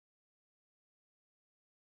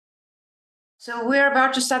So we're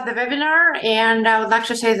about to start the webinar, and I would like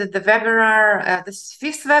to say that the webinar, this is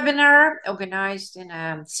fifth webinar organized in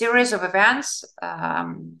a series of events.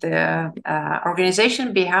 The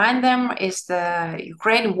organization behind them is the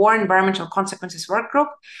Ukraine War Environmental Consequences Work Group,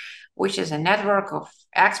 which is a network of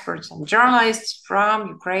experts and journalists from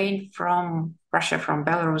Ukraine, from Russia, from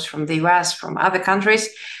Belarus, from the US, from other countries,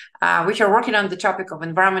 which are working on the topic of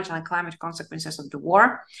environmental and climate consequences of the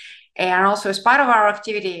war. And also, as part of our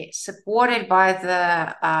activity, supported by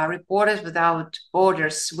the Reporters Without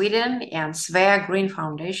Borders Sweden and Svea Green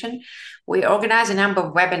Foundation, we organize a number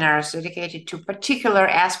of webinars dedicated to particular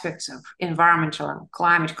aspects of environmental and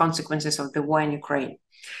climate consequences of the war in Ukraine.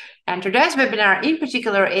 And today's webinar in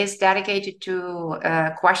particular is dedicated to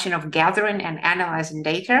a question of gathering and analyzing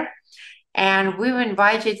data. And we've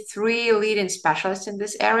invited three leading specialists in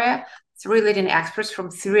this area, three leading experts from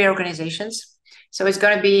three organizations. So it's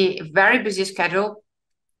going to be a very busy schedule.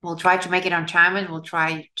 We'll try to make it on time, and we'll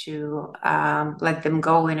try to let them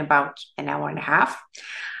go in about an hour and a half.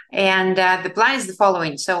 And the plan is the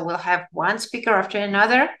following. So we'll have one speaker after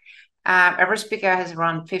another. Every speaker has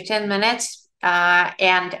around 15 minutes.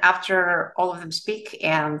 And after all of them speak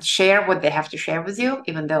and share what they have to share with you,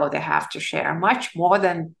 even though they have to share much more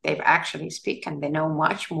than they've actually speak and they know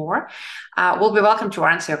much more, we'll be welcome to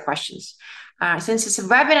answer your questions. Since it's a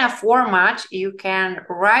webinar format, you can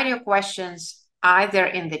write your questions either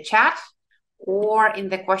in the chat or in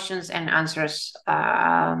the questions and answers,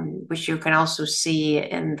 which you can also see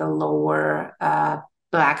in the lower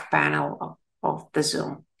black panel of the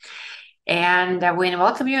Zoom. And we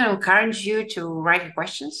welcome you and encourage you to write your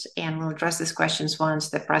questions, and we'll address these questions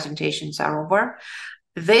once the presentations are over.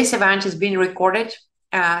 This event is being recorded.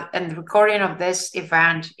 And the recording of this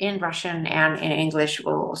event in Russian and in English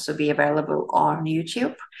will also be available on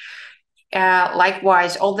YouTube.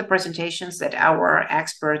 Likewise, all the presentations that our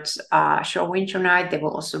experts are showing tonight, they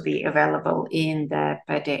will also be available in the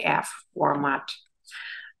PDF format.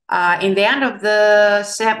 In the end of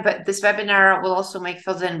this webinar, we'll also make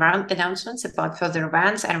further announcements about further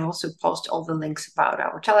events, and we'll also post all the links about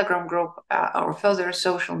our Telegram group, our further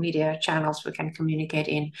social media channels we can communicate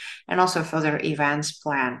in, and also further events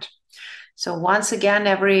planned. So once again,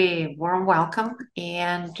 every warm welcome,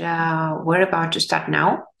 and we're about to start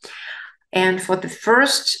now. And for the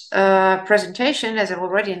first presentation, as I've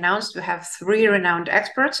already announced, we have three renowned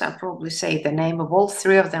experts. I'll probably say the name of all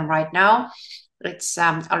three of them right now. It's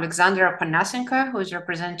Alexander Panasenko, who is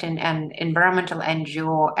representing an environmental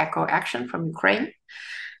NGO Eco Action from Ukraine.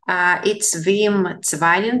 It's Wim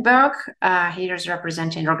Zwijnenburg. He is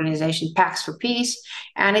representing organization Pax for Peace.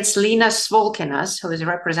 And it's Linas Svolkinas, who is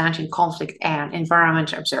representing Conflict and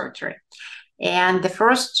Environment Observatory. And the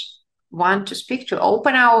first one to speak to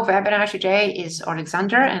open our webinar today is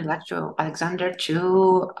Alexander. And I'd like to Alexander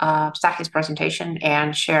to start his presentation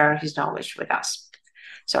and share his knowledge with us.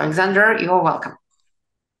 So, Alexander, you're welcome.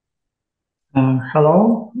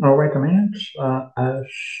 Hello. Wait a minute. I'll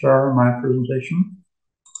share my presentation.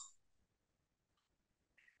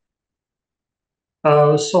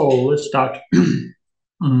 So let's start.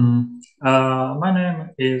 My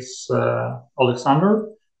name is Alexander.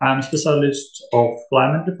 I'm a specialist of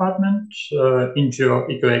climate department in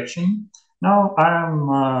Eco Action. Now I'm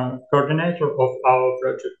coordinator of our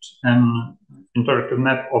project and interactive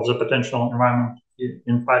map of the potential environment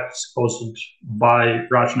impacts caused by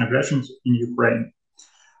Russian aggressions in Ukraine.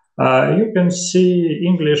 You can see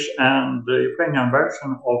English and the Ukrainian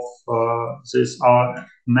version of this our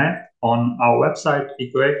map on our website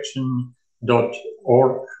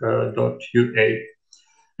ecoaction.org.ua.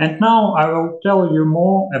 And now I will tell you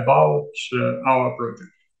more about our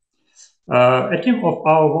project. A team of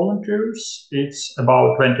our volunteers, it's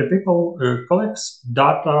about 20 people, collects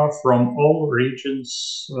data from all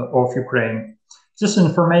regions of Ukraine. This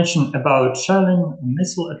information about shelling,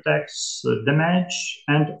 missile attacks, damage,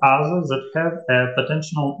 and others that have a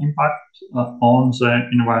potential impact on the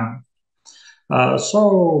environment.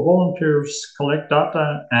 So volunteers collect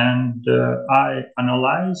data, and I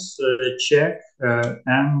analyze, check,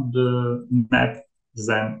 and map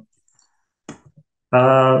them.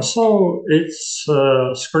 So it's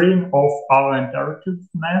a screen of our interactive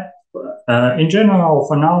map. In general,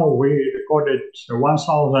 for now, we recorded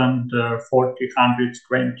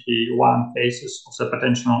 1,421 cases of the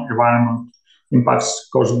potential environment impacts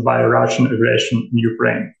caused by Russian aggression in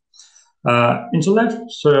Ukraine. In the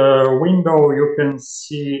left window, you can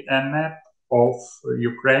see a map of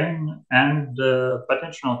Ukraine and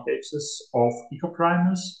potential cases of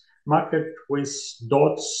eco-crimes marked with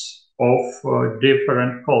dots of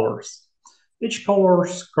different colors. Each color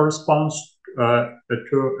corresponds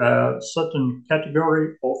to a certain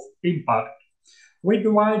category of impact We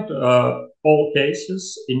divide all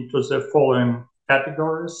cases into the following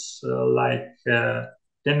categories, like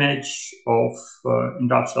damage of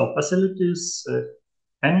industrial facilities,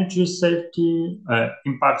 energy safety,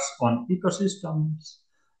 impacts on ecosystems,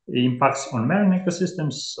 impacts on marine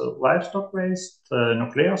ecosystems, livestock waste,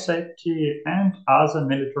 nuclear safety, and other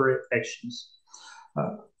military actions.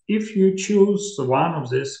 If you choose one of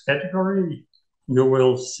this category, you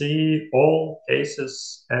will see all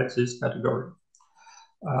cases at this category.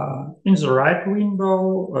 In the right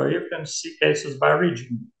window, you can see cases by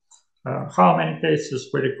region, how many cases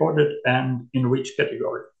were recorded and in which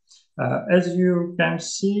category. As you can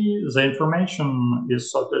see, the information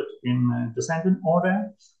is sorted in descending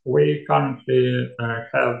order. We currently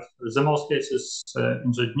have the most cases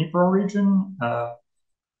in the Dnipro region,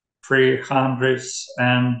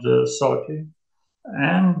 330,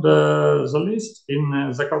 and the list in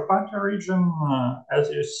the Carpathia region,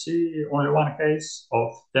 as you see, only one case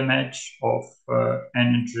of damage of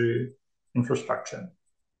energy infrastructure.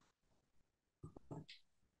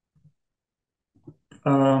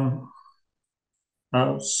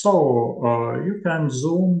 You can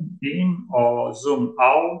zoom in or zoom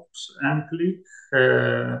out and click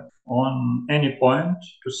on any point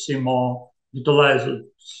to see more detailed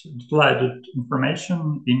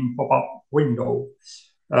information in pop-up window.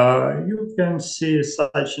 You can see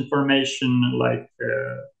such information like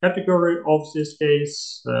category of this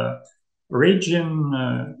case, region,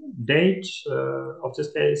 date of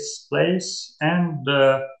this case, place, and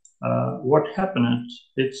what happened.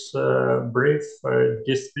 It's a brief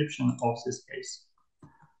description of this case.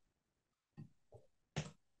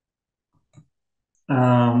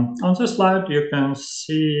 On this slide, you can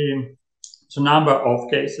see the number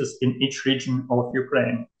of cases in each region of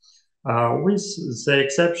Ukraine. With the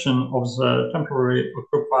exception of the temporarily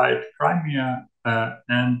occupied Crimea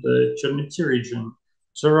and the Chernivtsi region,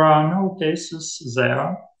 there are no cases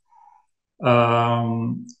there.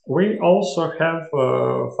 We also have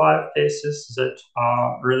 5 cases that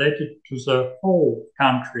are related to the whole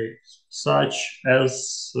country, such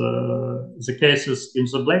as the cases in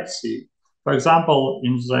the Black Sea. For example,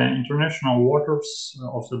 in the international waters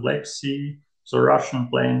of the Black Sea, the Russian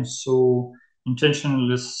plane Su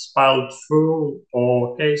intentionally spilled fuel,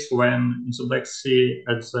 or case when in the Black Sea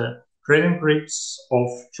at the trading rigs of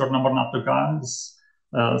Chornomornaftogaz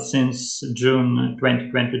since June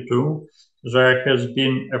 2022, there has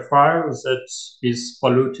been a fire that is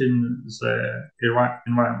polluting the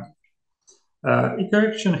environment.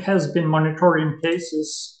 Ecoaction has been monitoring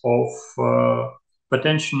cases of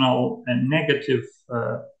potential and negative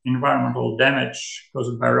environmental damage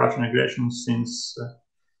caused by Russian aggression since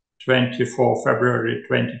 24 February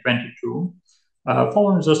 2022,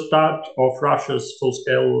 following the start of Russia's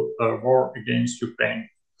full-scale war against Ukraine.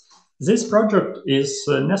 This project is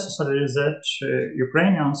necessary that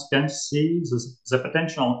Ukrainians can see the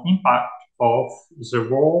potential impact of the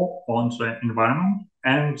war on the environment,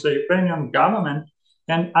 and the Ukrainian government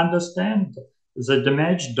can understand the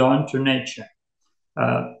damage done to nature.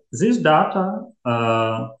 This data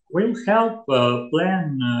will help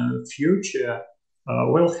plan future,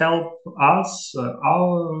 will help us,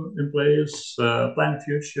 our employees, plan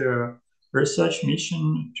future research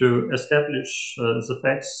mission to establish the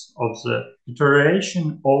facts of the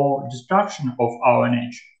deterioration or destruction of our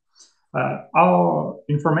nature. Our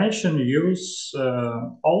information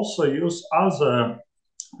also use other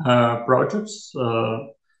projects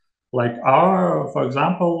like for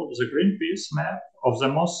example, the Greenpeace map of the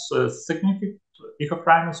most significant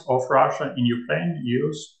ecocrimes of Russia in Ukraine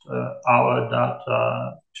used our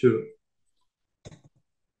data too.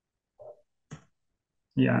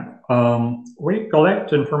 We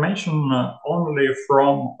collect information only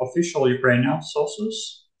from official Ukrainian sources.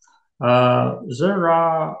 There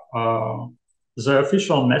are the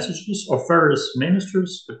official messages of various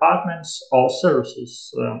ministries, departments, or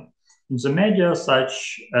services in the media,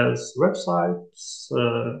 such as websites,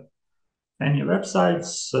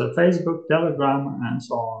 Facebook, Telegram, and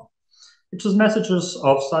so on. It is messages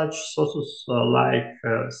of such sources like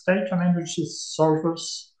state emergency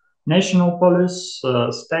service, national police,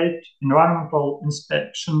 state environmental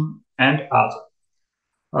inspection, and others.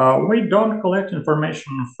 We don't collect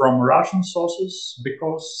information from Russian sources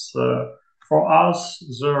because for us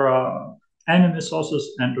there are enemy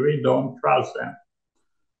sources and we don't trust them.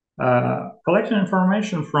 Collecting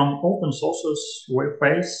information from open sources we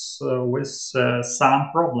face with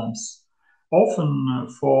some problems. Often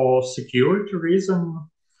for security reasons,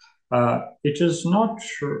 it is not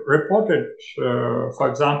reported, for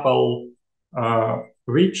example,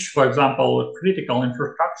 which, for example, critical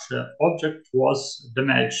infrastructure object was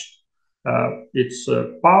damaged. it's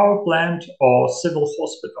a power plant or civil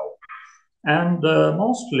hospital. And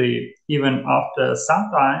mostly, even after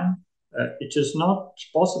some time, it is not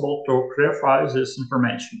possible to clarify this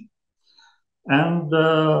information. And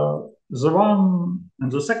the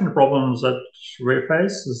second problem that we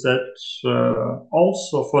face is that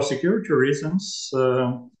also for security reasons,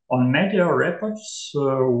 on media records,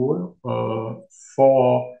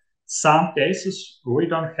 for some cases, we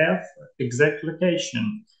don't have exact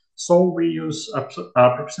location. So we use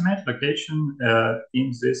approximate location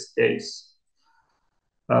in this case.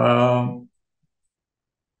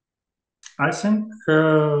 I think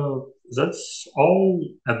that's all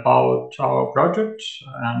about our project,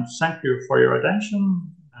 and thank you for your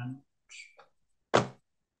attention. And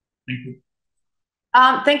thank you.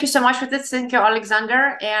 Thank you so much for this. Thank you,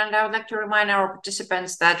 Alexander. And I would like to remind our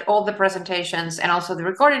participants that all the presentations and also the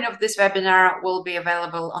recording of this webinar will be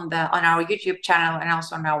available on our YouTube channel and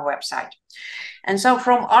also on our website. And so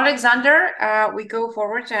from Alexander, we go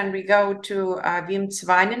forward and we go to Wim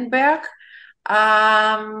Zwijnenburg.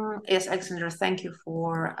 Yes, Alexander, thank you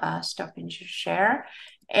for stopping to share.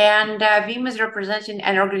 And Wim is representing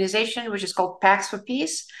an organization which is called Pax for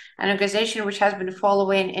Peace, an organization which has been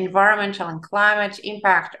following environmental and climate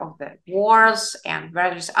impact of the wars and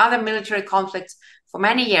various other military conflicts for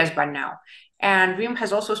many years by now. And Wim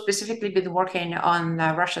has also specifically been working on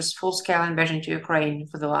Russia's full-scale invasion to Ukraine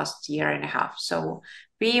for the last year and a half. So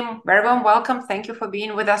Wim, very warm welcome. Thank you for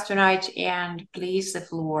being with us tonight. And please, the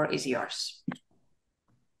floor is yours.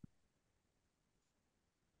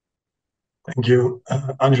 Thank you,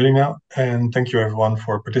 Angelina, and thank you everyone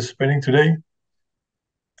for participating today.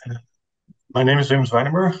 My name is Wim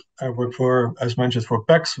Zwijnenburg. I work for, as mentioned, for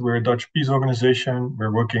PAX. We're a Dutch peace organization.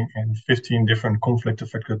 We're working in 15 different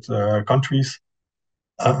conflict-affected countries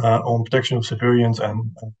on protection of civilians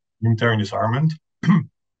and humanitarian disarmament.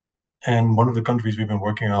 And one of the countries we've been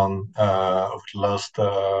working on over the last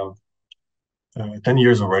 10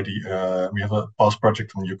 years already, we have a past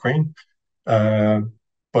project on Ukraine.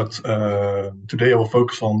 But today I will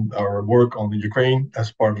focus on our work on the Ukraine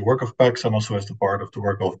as part of the work of PAX and also as the part of the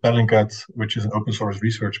work of Bellingcat, which is an open source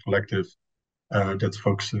research collective that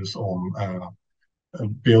focuses on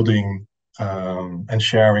building and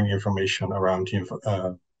sharing information around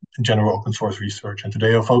general open source research. And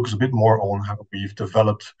today I'll focus a bit more on how we've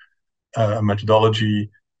developed a methodology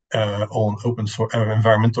on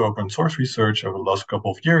environmental open source research over the last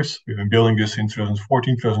couple of years. We've been building this in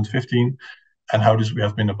 2014, 2015. And how we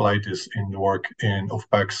have been applied this in the work of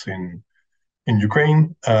PAX in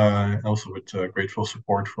Ukraine, and also with grateful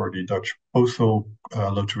support for the Dutch Postal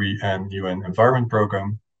Lottery and UN Environment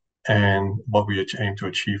Program, and what we aim to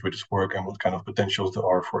achieve with this work and what kind of potentials there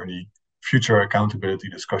are for any future accountability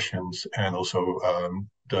discussions and also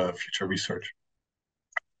the future research.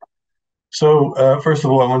 So first of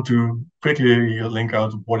all, I want to quickly link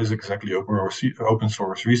out what is exactly open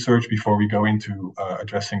source research before we go into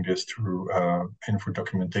addressing this through info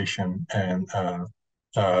documentation and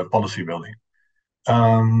policy building.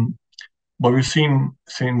 What we've seen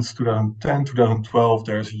since 2010, 2012,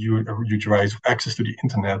 there's a huge rise of access to the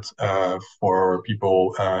internet for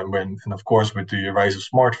people and of course with the rise of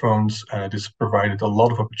smartphones, this provided a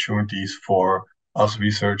lot of opportunities for us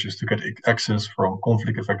researchers to get access from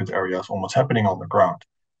conflict-affected areas on what's happening on the ground.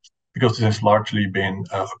 Because this has largely been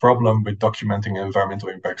a problem with documenting environmental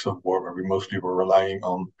impacts of war, where we mostly were relying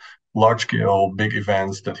on large-scale, big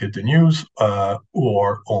events that hit the news,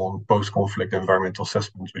 or on post-conflict environmental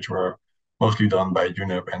assessments, which were mostly done by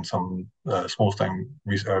UNEP and some small-time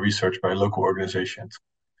research by local organizations.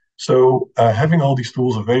 So having all these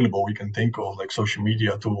tools available, we can think of like social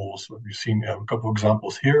media tools. We've seen a couple of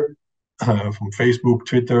examples here. From Facebook,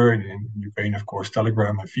 Twitter, and in Ukraine, of course,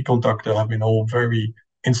 Telegram and vContact have been all very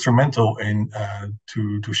instrumental in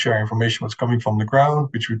to share information what's coming from the ground,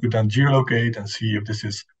 which we could then geolocate and see if this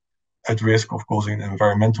is at risk of causing an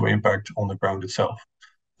environmental impact on the ground itself.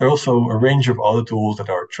 There are also a range of other tools that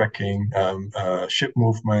are tracking ship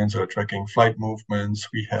movements, that are tracking flight movements.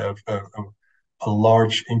 We have a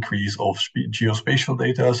large increase of geospatial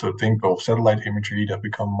data, so think of satellite imagery that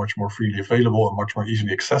become much more freely available and much more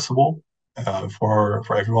easily accessible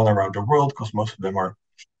for everyone around the world, because most of them are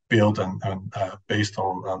built and based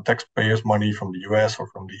on taxpayers' money from the US or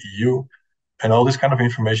from the EU. And all this kind of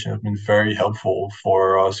information has been very helpful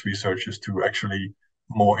for us researchers to actually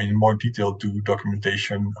in more detail do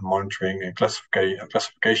documentation, monitoring, and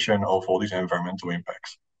classification of all these environmental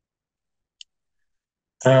impacts.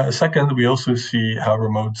 Second, we also see how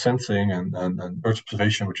remote sensing and Earth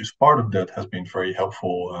observation, which is part of that, has been very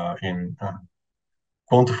helpful in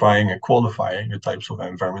quantifying and qualifying the types of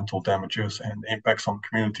environmental damages and impacts on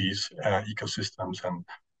communities, ecosystems, and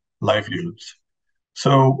livelihoods.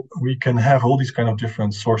 So we can have all these kind of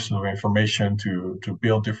different sources of information to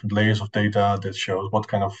build different layers of data that shows what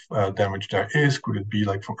kind of damage there is. Could it be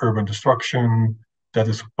like from urban destruction that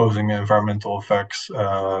is posing environmental effects,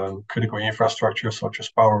 critical infrastructure such as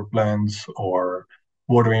power plants or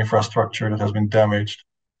water infrastructure that has been damaged.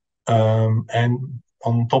 And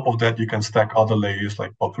on top of that, you can stack other layers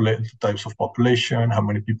like types of population, how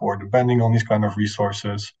many people are depending on these kind of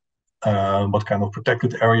resources, what kind of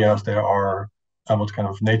protected areas there are, what kind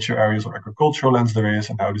of nature areas or agricultural lands there is,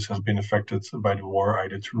 and how this has been affected by the war,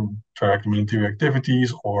 either through direct military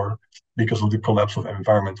activities or because of the collapse of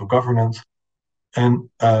environmental governance. And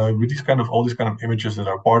with all these kind of images that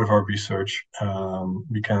are part of our research,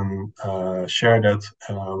 we can share that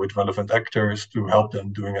with relevant actors to help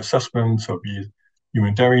them doing assessments, so be it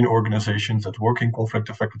humanitarian organizations that work in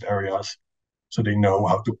conflict-affected areas, so they know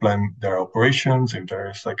how to plan their operations, if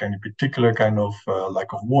there's like any particular kind of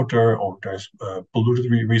lack of water or there's polluted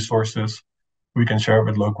resources. We can share it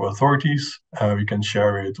with local authorities. We can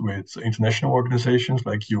share it with international organizations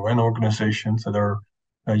like UN organizations that are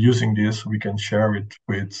using this. We can share it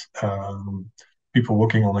with people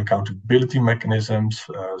working on accountability mechanisms,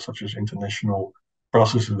 such as international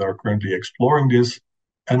processes that are currently exploring this.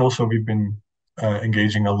 And also we've been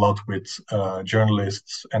engaging a lot with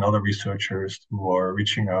journalists and other researchers who are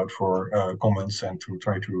reaching out for comments and to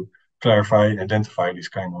try to clarify and identify these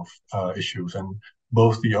kind of issues. And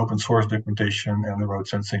both the open source documentation and the remote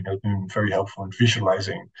sensing has been very helpful in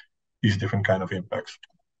visualizing these different kind of impacts.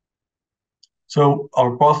 So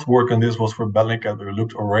our past work on this was for Bellingcat. We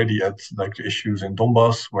looked already at like the issues in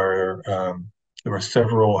Donbass, where there were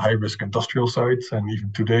several high-risk industrial sites, and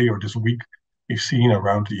even today or this week, we've seen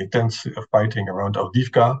around the intense fighting around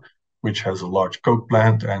Avdiivka, which has a large coke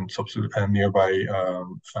plant and nearby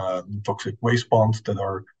toxic waste ponds that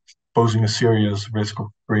are posing a serious risk of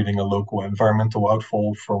creating a local environmental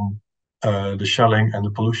outfall from the shelling and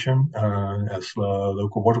the pollution, as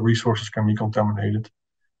local water resources can be contaminated.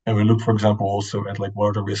 And we look, for example, also at like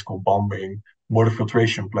water risk of bombing water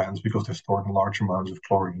filtration plants because they're stored in large amounts of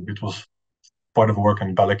chlorine. It was part of work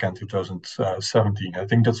in Bellingcat in 2017. I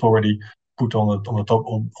think that's already put on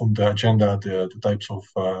the agenda the types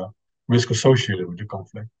of risk associated with the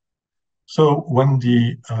conflict. So when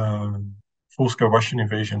the full-scale Russian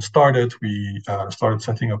invasion started, we started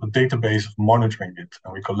setting up a database of monitoring it,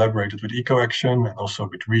 and we collaborated with EcoAction and also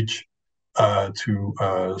with REACH to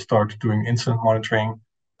start doing incident monitoring.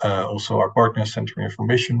 Also, our partners, Center for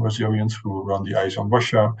Information Resilience, who run the Eyes on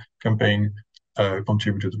Russia campaign,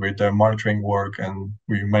 contributed with their monitoring work, and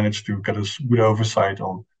we managed to get a good oversight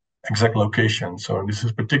on exact location. So this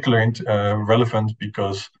is particularly relevant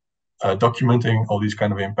because documenting all these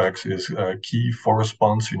kind of impacts is key for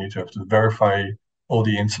response. You need to have to verify all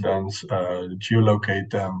the incidents, geolocate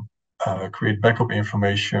them, create backup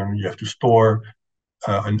information. You have to store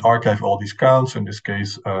and archive all these counts. In this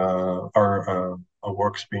case, our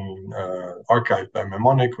work's being archived by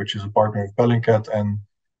Mnemonic, which is a partner of Bellingcat and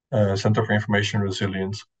Center for Information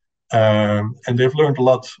Resilience. And they've learned a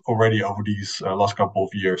lot already over these last couple of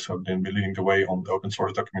years. So they've been leading the way on the open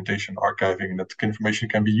source documentation, archiving, and that information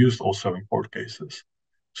can be used also in court cases.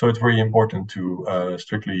 So it's very important to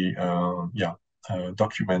strictly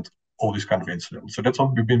document all these kind of incidents. So that's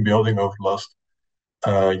what we've been building over the last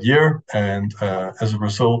year, and as a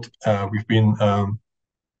result, we've been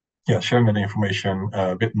sharing that information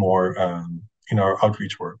a bit more in our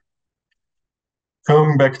outreach work.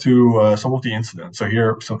 Going back to some of the incidents. So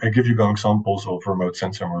here, I give you examples of remote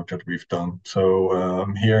sensor work that we've done. So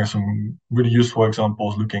here are some really useful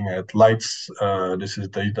examples looking at lights. This is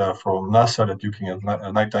data from NASA that's looking at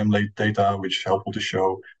nighttime light data, which is helpful to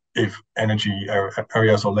show if energy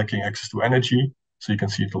areas are lacking access to energy. So you can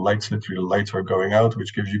see the lights, literally the lights are going out,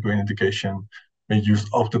 which gives you good indication. We used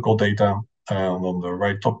optical data on the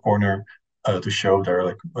right top corner to show there are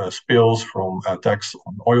like spills from attacks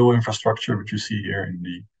on oil infrastructure, which you see here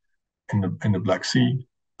in the Black Sea.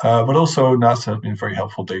 But also NASA has been very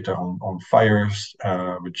helpful data on fires,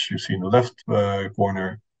 which you see in the left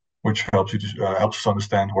corner, which helps us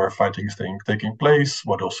understand where fighting is taking place,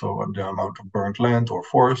 what also the amount of burnt land or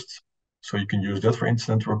forests. So you can use that for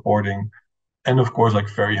incident reporting. And of course, like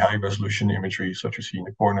very high resolution imagery, such as you see in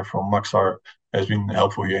the corner from Maxar, has been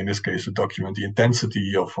helpful here in this case to document the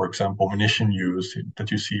intensity of, for example, munition use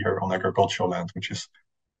that you see here on agricultural land, which is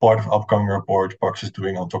part of upcoming report Pax is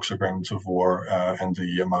doing on toxic remnants of war and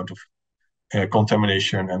the amount of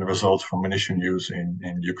contamination and the results from munition use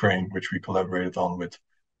in Ukraine, which we collaborated on with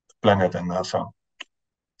Planet and NASA.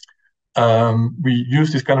 We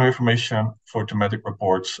use this kind of information for thematic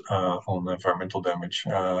reports on environmental damage,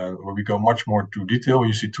 where we go much more to detail.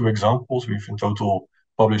 You see 2 examples. We've in total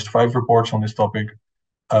published 5 reports on this topic,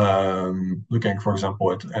 looking, for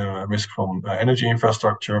example, at risk from energy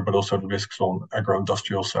infrastructure, but also the risks on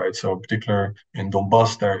agro-industrial sites. So, in particular, in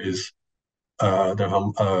Donbass, there's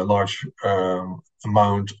a large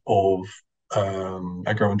amount of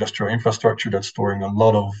agro-industrial infrastructure that's storing a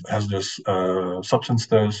lot of hazardous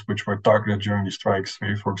substances, which were targeted during the strikes.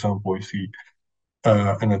 Here, for example, you see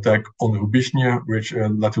an attack on Rubizhny, which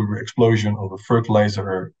led to the explosion of a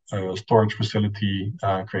fertilizer storage facility,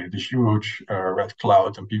 created this huge red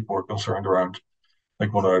cloud, and people were concerned around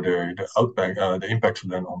like what are the impacts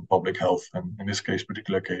then on public health. And in this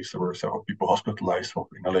particular case, there were several people hospitalized for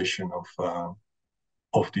inhalation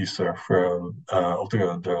of these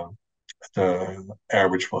the air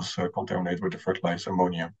which was contaminated with the fertilizer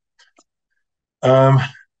ammonia.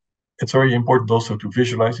 It's very important also to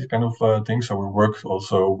visualize these kind of things. So we work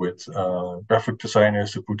also with graphic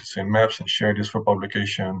designers to put this in maps and share this for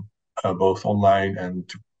publication, both online and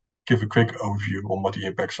to give a quick overview on what the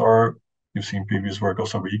impacts are. You've seen previous work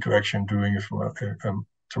also with EcoAction doing a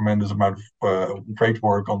tremendous amount of great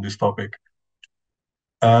work on this topic.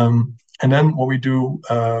 And then what we do,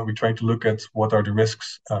 we try to look at what are the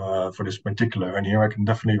risks for this particular. And here I can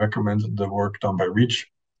definitely recommend the work done by Reach,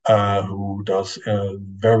 who does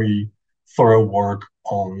very thorough work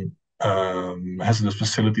on hazardous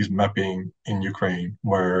facilities mapping in Ukraine,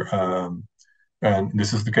 where and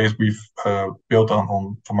this is the case we've built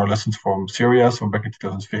on from our lessons from Syria. So back in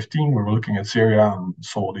 2015, we were looking at Syria and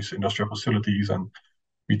saw these industrial facilities, and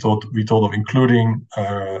we thought of including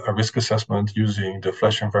a risk assessment using the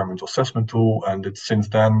Flash environmental assessment tool, and since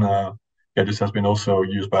then, this has been also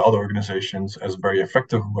used by other organizations as a very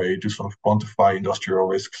effective way to sort of quantify industrial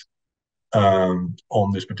risks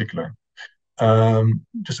on this particular.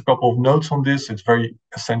 Just a couple of notes on this. It's very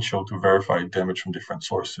essential to verify damage from different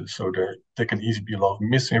sources. So there can easily be a lot of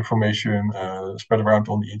misinformation spread around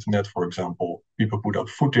on the internet. For example, people put out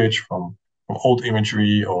footage from old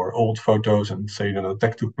imagery or old photos and say that an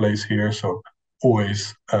attack took place here. So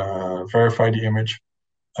always verify the image.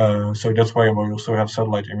 So that's why we also have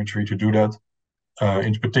satellite imagery to do that.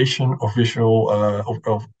 Interpretation of visual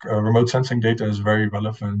of remote sensing data is very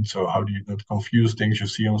relevant. So how do you not confuse things you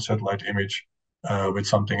see on a satellite image with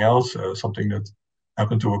something else, something that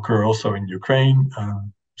happened to occur also in Ukraine.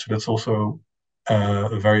 So that's also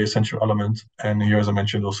a very essential element. And here, as I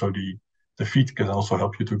mentioned, also the feed can also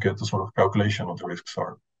help you to get the sort of calculation of the risks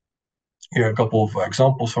are. Here are a couple of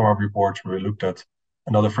examples from our report where we looked at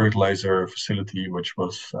another fertilizer facility which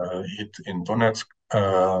was hit in Donetsk.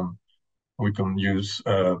 We can use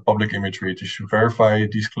public imagery to verify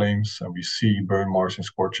these claims. And we see burn marks and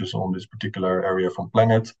scorches on this particular area from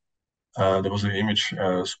Planet. There was an image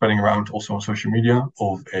spreading around also on social media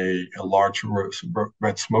of a large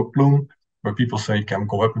red smoke plume where people say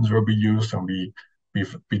chemical weapons will be used, and we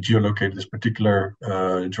geolocated this particular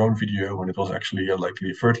drone video when it was actually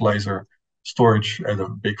likely fertilizer storage at a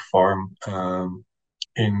big farm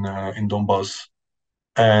in Donbass.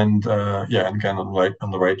 And and again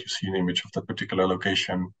on the right you see an image of that particular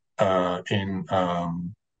location in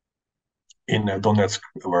Donetsk,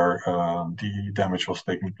 where the damage was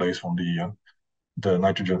taking place from the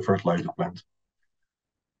nitrogen fertilizer plant.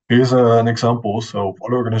 Here's an example. So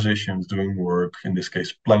other organizations doing work, in this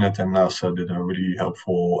case Planet and NASA did a really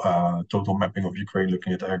helpful total mapping of Ukraine,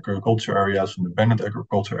 looking at agriculture areas and abandoned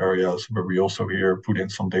agriculture areas, where we also here put in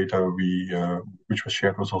some data which was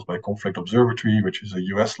shared with us by Conflict Observatory, which is a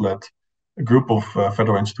US-led group of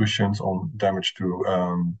federal institutions on damage to,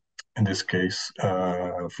 in this case,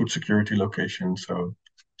 food security locations. So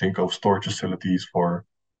think of storage facilities for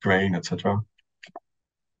grain, etc.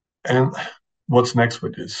 And what's next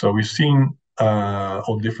with this? So we've seen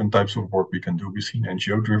all different types of work we can do. We've seen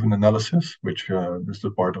NGO-driven analysis, which is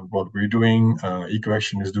the part of what we're doing.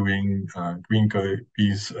 EcoAction is doing,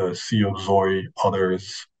 Greenpeace, CEOBS,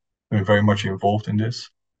 others are very much involved in this,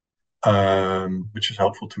 which is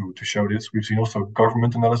helpful to show this. We've seen also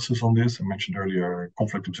government analysis on this. I mentioned earlier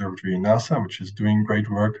Conflict Observatory in NASA, which is doing great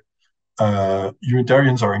work.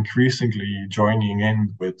 Humanitarians are increasingly joining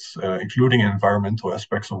in with including environmental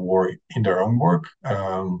aspects of war in their own work.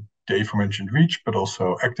 The aforementioned Reach, but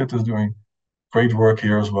also ACTID is doing great work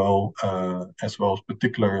here as well as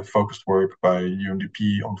particular focused work by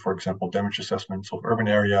UNDP on, for example, damage assessments of urban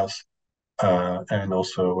areas, and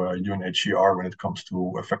also UNHCR when it comes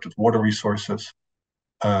to affected water resources.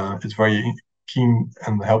 It's very keen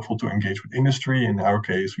and helpful to engage with industry. In our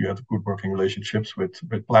case, we had good working relationships with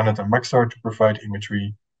Planet and Maxar to provide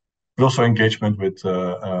imagery. but also engagement with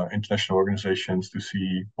international organizations to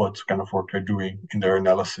see what kind of work they're doing in their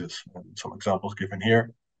analysis. And some examples given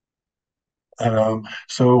here.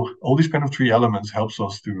 So all these kind of three elements helps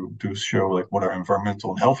us to show like what are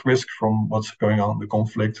environmental and health risks from what's going on in the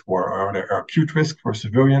conflict, or are there acute risks for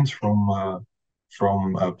civilians from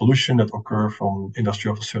pollution that occur from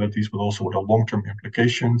industrial facilities, but also what are long-term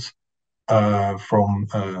implications from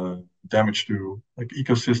damage to like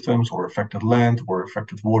ecosystems or affected land or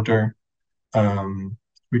affected water.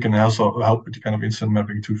 We can also help with the kind of incident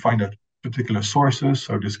mapping to find out particular sources.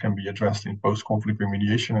 So this can be addressed in post-conflict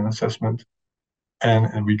remediation and assessment.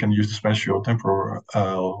 And we can use the spatial temporal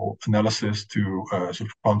analysis to sort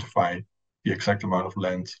of quantify the exact amount of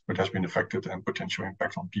land that has been affected and potential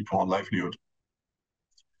impact on people and livelihood.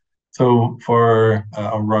 So for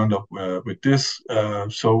our roundup with this,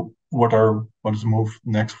 so what is the move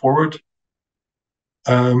next forward?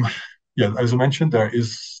 Yeah, as I mentioned, the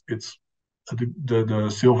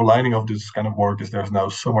silver lining of this kind of work is there's now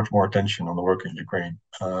so much more attention on the work in Ukraine.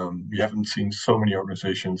 We haven't seen so many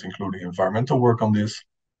organizations, including environmental work on this,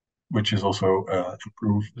 which is also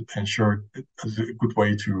improved, ensure it's a good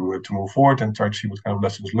way to move forward and try to see what kind of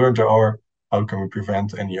lessons learned there are. How can we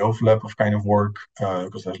prevent any overlap of kind of work?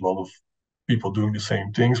 Because there's a lot of people doing the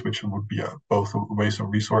same things, which would be both a waste of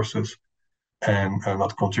resources and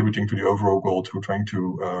not contributing to the overall goal to trying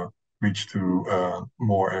to reach to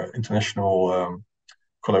more international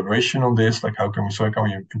collaboration on this. Like how can we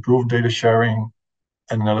improve data sharing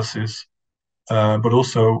and analysis, but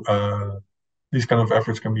also these kind of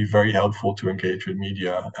efforts can be very helpful to engage with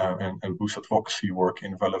media and boost advocacy work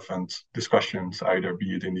in relevant discussions, either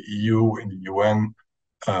be it in the EU, in the UN,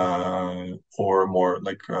 or more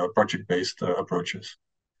like project-based approaches.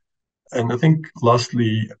 And I think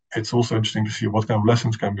lastly, it's also interesting to see what kind of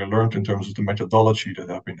lessons can be learned in terms of the methodology that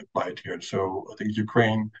have been applied here. So I think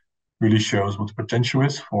Ukraine really shows what the potential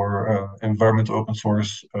is for environmental open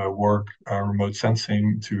source work, remote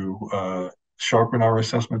sensing to sharpen our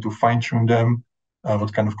assessment, to fine-tune them,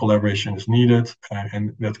 what kind of collaboration is needed,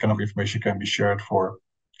 and that kind of information can be shared for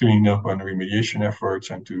cleaning up and remediation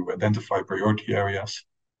efforts and to identify priority areas.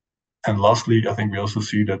 And lastly, I think we also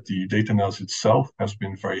see that the data analysis itself has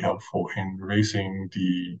been very helpful in raising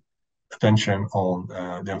the attention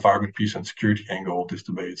on the environment, peace, and security angle of this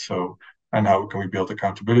debate. So, and how can we build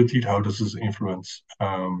accountability? How does this influence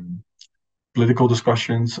political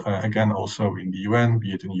discussions, again, also in the UN,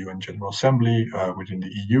 be it in the UN General Assembly, within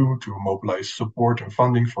the EU, to mobilize support and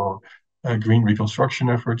funding for green reconstruction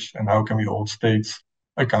efforts, and how can we hold states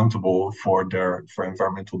accountable for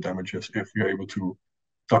environmental damages if we are able to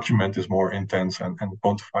document this more intense and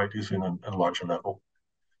quantify this in a larger level.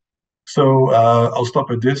 So I'll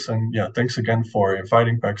stop at this, and yeah, thanks again for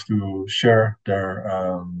inviting PAX to share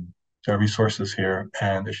their resources here.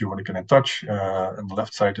 And if you want to get in touch, on the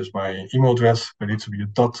left side is my email address. There needs to be a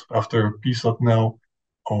dot after peace.nl,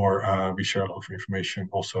 or we share a lot of information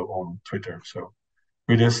also on Twitter. So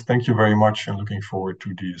with this, thank you very much and looking forward to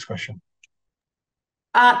the discussion.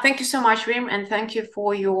 Thank you so much, Wim, and thank you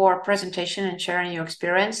for your presentation and sharing your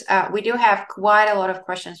experience. We do have quite a lot of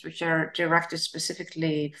questions which are directed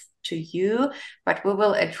specifically to you, but we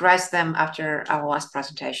will address them after our last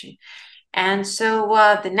presentation. And so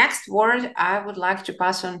the next word I would like to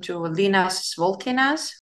pass on to Linas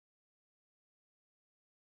Svolkinas.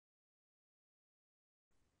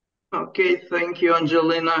 Okay, thank you,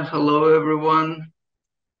 Angelina. Hello, everyone.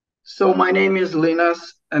 So my name is Linas,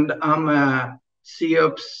 and I'm a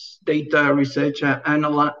CEOBS data researcher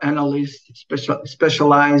analyst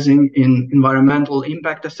specializing in environmental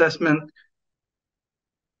impact assessment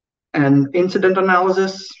and incident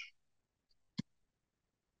analysis.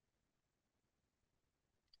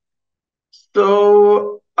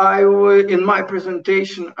 So in my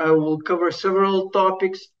presentation, I will cover several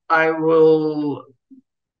topics. I will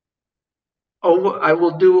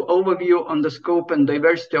do overview on the scope and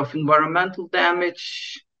diversity of environmental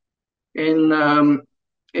damage in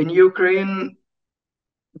Ukraine.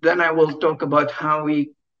 Then I will talk about how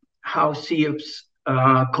CEOBS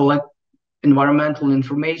collect environmental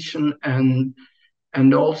information and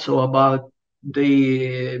also about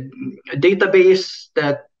the database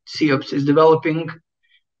that CEOBS is developing.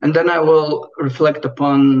 And then I will reflect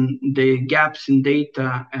upon the gaps in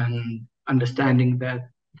data and understanding that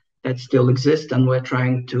still exist, and we're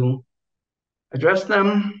trying to address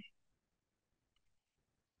them.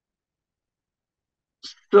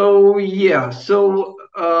 So yeah,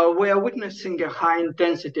 we are witnessing a high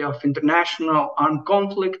intensity of international armed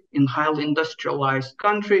conflict in highly industrialized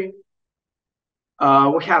country.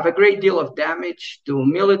 We have a great deal of damage to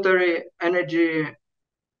military, energy,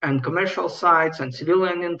 and commercial sites and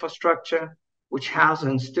civilian infrastructure, which has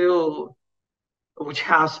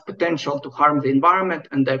potential to harm the environment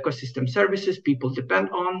and the ecosystem services people depend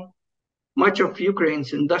on. Much of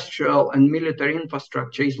Ukraine's industrial and military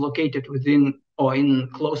infrastructure is located within or in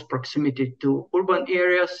close proximity to urban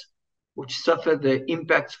areas, which suffer the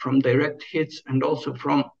impacts from direct hits and also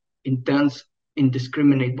from intense,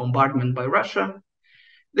 indiscriminate bombardment by Russia.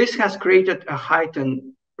 This has created a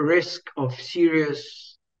heightened risk of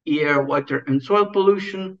serious air, water, and soil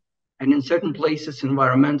pollution, and in certain places,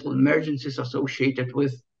 environmental emergencies associated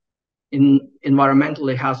with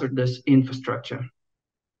environmentally hazardous infrastructure.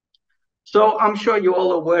 So I'm sure you're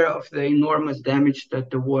all aware of the enormous damage that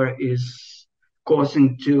the war is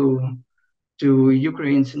causing to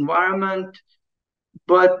Ukraine's environment.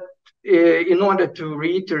 But in order to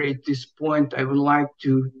reiterate this point, I would like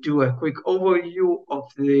to do a quick overview of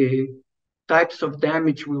the types of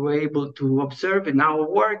damage we were able to observe in our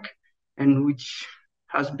work and which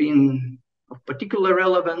has been of particular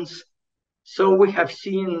relevance. So we have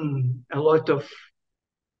seen a lot of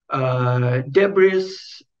debris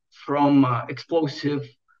from explosive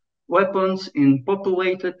weapons in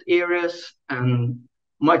populated areas, and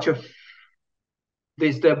much of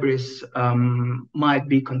this debris might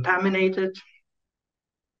be contaminated.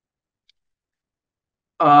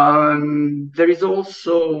 There is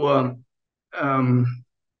also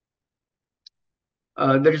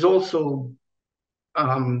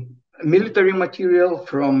military material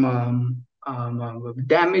from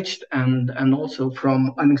damaged and also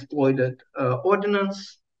from unexploited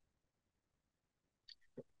ordnance.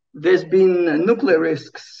 There's been nuclear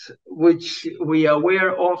risks which we are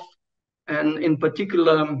aware of, and in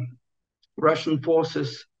particular, Russian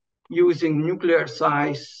forces using nuclear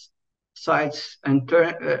sites and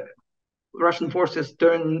Russian forces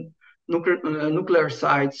turn nuclear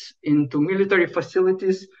sites into military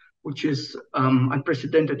facilities, which is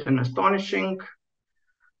unprecedented and astonishing.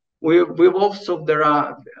 We've also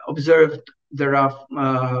observed there are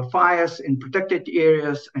fires in protected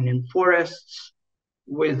areas and in forests,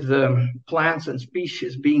 with plants and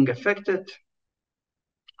species being affected.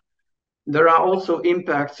 There are also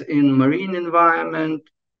impacts in marine environment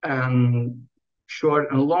and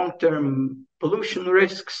short and long-term pollution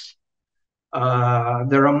risks.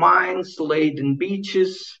 There are mines laid in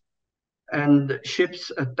beaches and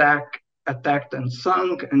ships attacked and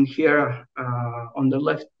sunk. And here on the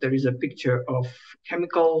left, there is a picture of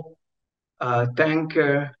chemical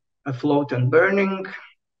tanker afloat and burning.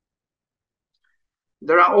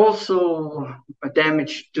 There are also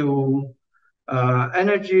damage to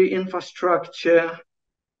energy infrastructure,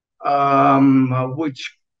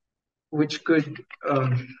 which could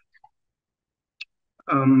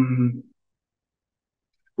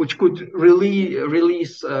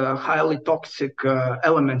release highly toxic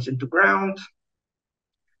elements into ground.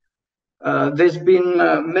 There's been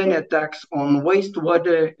many attacks on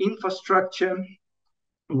wastewater infrastructure,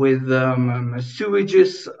 with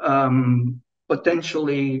sewages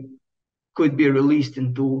potentially could be released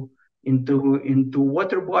into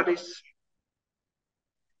water bodies.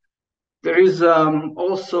 There is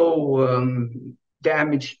also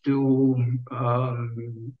damage to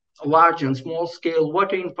large and small scale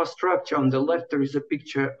water infrastructure. On the left, there is a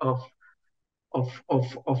picture of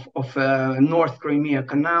North Crimea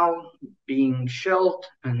Canal being shelled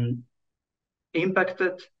and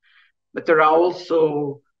impacted, but there are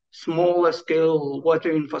also smaller scale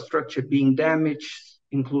water infrastructure being damaged,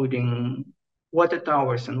 including water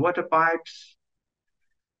towers and water pipes.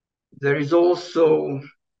 There is also,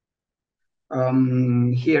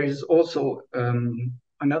 here is also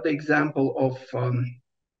another example of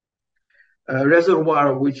a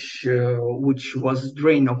reservoir which was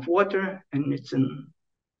drain of water, and it's in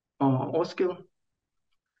Oskil.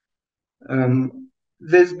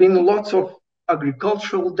 There's been lots of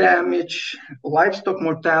agricultural damage, livestock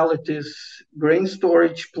mortalities, grain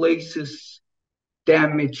storage places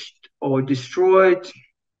damaged or destroyed.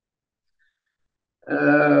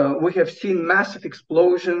 We have seen massive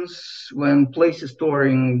explosions when places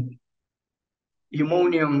storing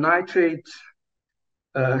ammonium nitrate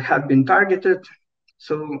have been targeted.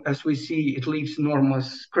 So as we see, it leaves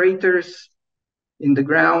enormous craters in the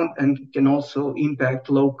ground and can also impact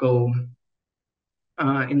local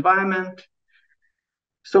environment.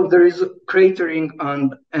 So there is cratering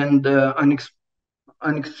and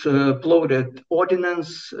unexploded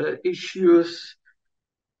ordnance issues.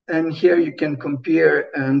 And here you can compare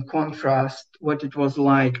and contrast what it was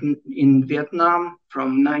like in Vietnam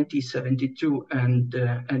from 1972 and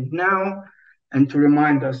now, and to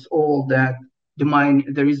remind us all that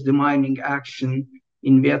there is demining action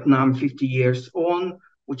in Vietnam 50 years on,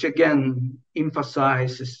 which again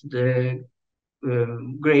emphasizes the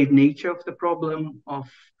grave nature of the problem of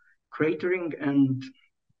cratering.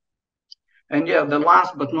 And yeah, the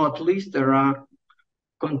last but not least, there are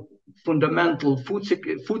fundamental food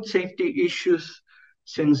safety issues.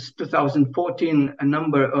 Since 2014, a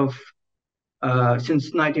number of since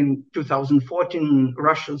 2014,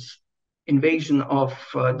 Russia's invasion of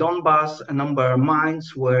Donbass, a number of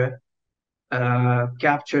mines were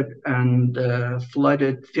captured and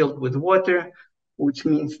flooded, filled with water, which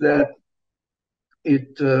means that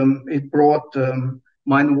it brought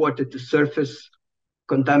mine water to surface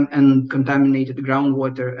and contaminated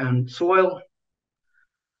groundwater and soil.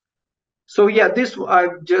 So yeah, I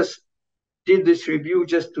just did this review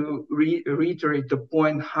just to reiterate the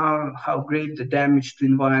point how great the damage to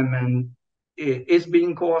environment is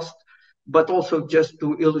being caused, but also just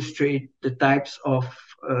to illustrate the types of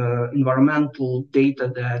environmental data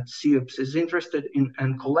that CEOBS is interested in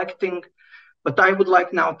and collecting. But I would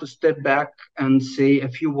like now to step back and say a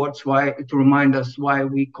few words to remind us why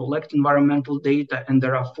we collect environmental data, and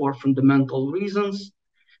there are 4 fundamental reasons.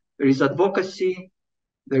 There is advocacy,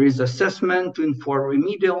 there is assessment to inform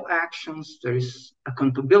remedial actions, there is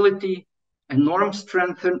accountability and norm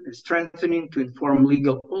strengthening to inform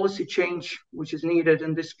legal policy change, which is needed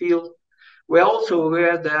in this field. We're also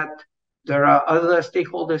aware that there are other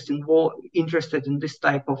stakeholders interested in this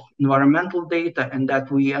type of environmental data, and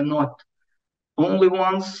that we are not only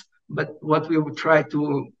ones, but what we will try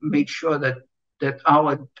to make sure that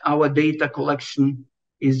our data collection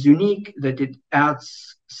is unique, that it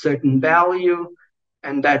adds certain value,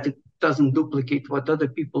 and that it doesn't duplicate what other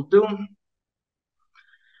people do.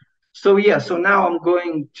 So yeah, so now I'm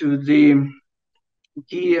going to the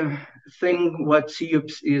key thing. What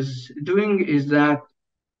CEOBS is doing is that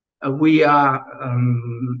we are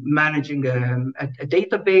managing a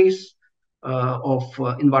database of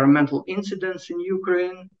environmental incidents in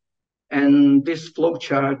Ukraine, and this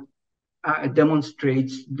flowchart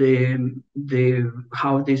demonstrates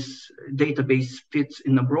how this database fits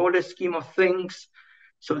in a broader scheme of things.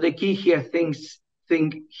 So the key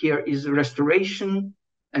thing here is restoration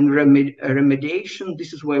and remediation.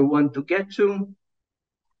 This is where we want to get to.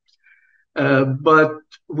 But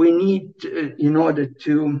we need, in order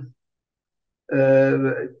to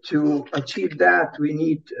achieve that, we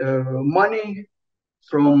need money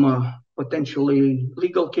from potentially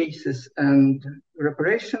legal cases and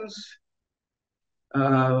reparations.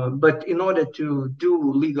 But in order to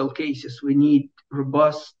do legal cases, we need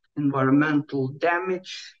robust environmental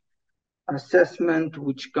damage assessment,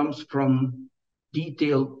 which comes from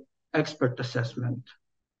detailed expert assessment.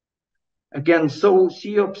 Again, so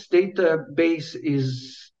CEOBS database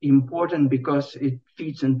is important because it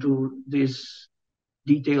feeds into this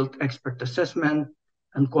detailed expert assessment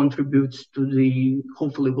and contributes to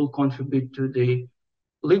hopefully will contribute to the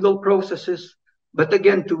legal processes. But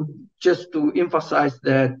again, just to emphasize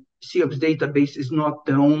that CEOBS database is not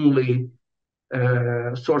the only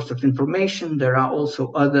source of information. There are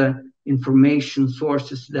also other information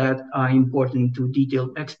sources that are important to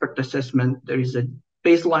detailed expert assessment. There is a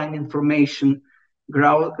baseline information,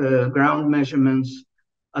 ground measurements,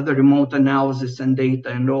 other remote analysis and data,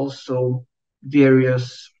 and also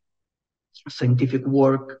various scientific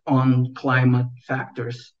work on climate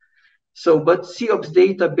factors. But CEOBS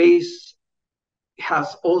database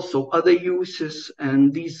has also other uses,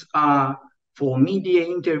 and these are for media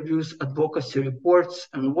interviews, advocacy reports,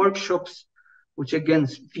 and workshops, which again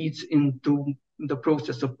feeds into the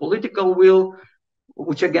process of political will,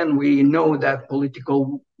 which again, we know that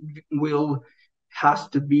political will has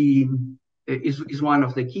to be, is one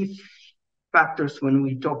of the key factors when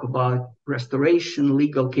we talk about restoration,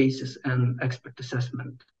 legal cases, and expert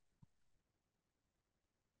assessment.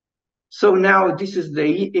 So now this is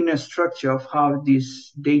the inner structure of how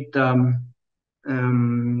this database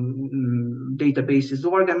is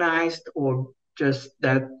organized, or just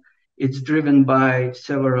that it's driven by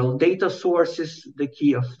several data sources, the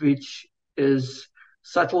key of which is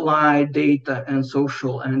satellite data and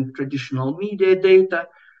social and traditional media data,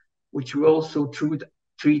 which we also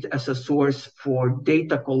treat as a source for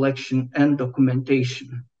data collection and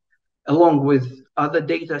documentation, along with other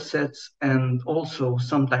data sets, and also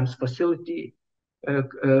sometimes facility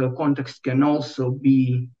context can also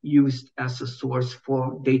be used as a source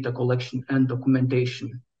for data collection and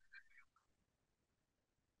documentation.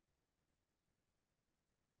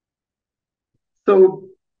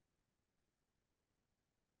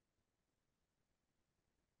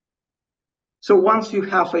 So once you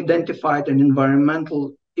have identified an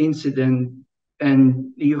environmental incident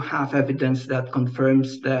and you have evidence that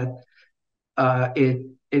confirms that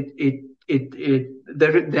it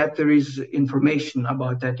that there is information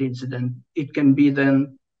about that incident, it can be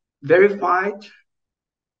then verified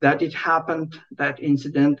that it happened, that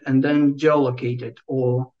incident, and then geolocated,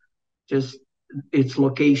 or just its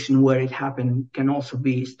location where it happened can also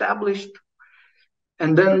be established.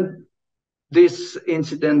 And then this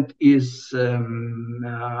incident is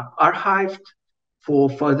archived for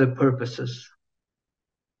further purposes.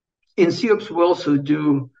 In CEOBS, we also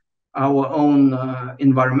do our own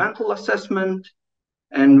environmental assessment,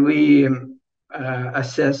 and we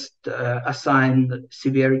assigned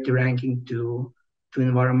severity ranking to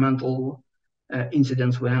environmental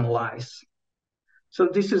incidents we analyze. So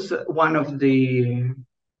this is one of the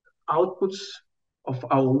outputs of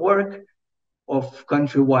our work of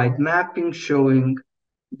countrywide mapping, showing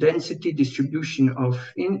density distribution of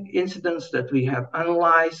incidents that we have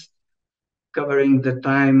analyzed, covering the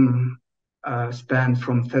time span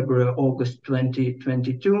from February, August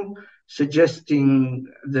 2022, suggesting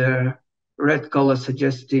the red color,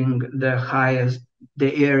 suggesting the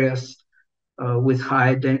areas with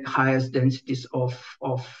highest densities of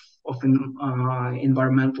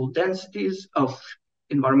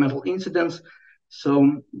environmental incidents.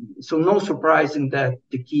 So no surprising that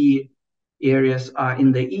the key areas are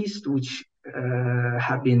in the east, which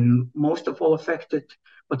have been most of all affected,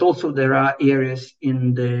 but also there are areas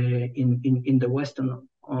in the western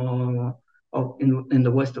in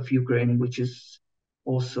the west of Ukraine, which is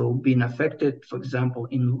also been affected, for example,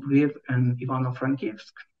 in Lviv and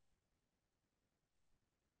Ivano-Frankivsk.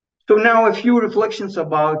 So now a few reflections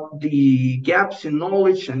about the gaps in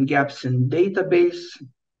knowledge and gaps in database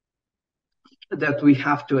that we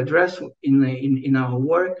have to address in our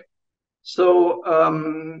work. So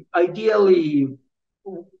ideally,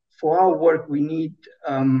 for our work, we need,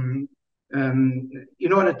 in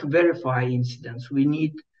order to verify incidents, we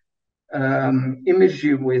need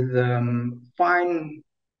imagery with fine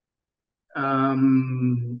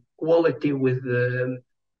quality, with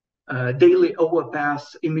daily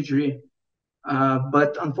overpass imagery.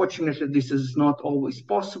 But unfortunately, this is not always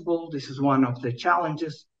possible. This is one of the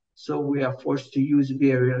challenges. So we are forced to use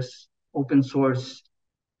various open source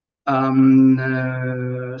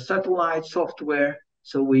satellite software.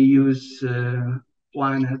 So we use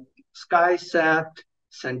Planet SkySat,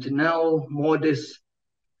 Sentinel, MODIS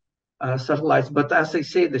satellites. But as I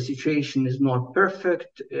say, the situation is not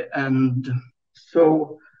perfect. And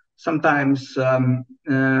so sometimes you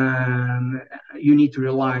need to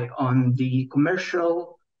rely on the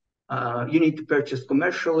commercial, you need to purchase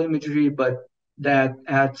commercial imagery, but that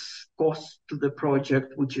adds cost to the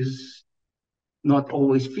project, which is not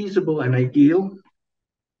always feasible and ideal.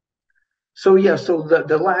 So yeah, so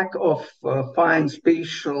the lack of fine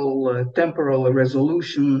spatial temporal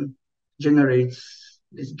resolution generates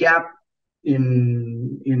this gap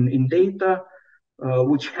in data,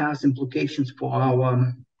 which has implications for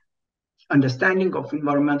our understanding of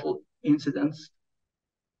environmental incidents.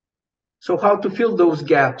 So how to fill those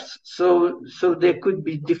gaps? So there could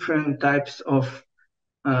be different types of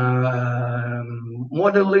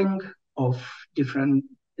modeling of different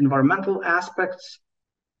environmental aspects.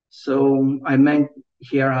 So I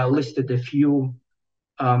listed a few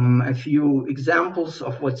examples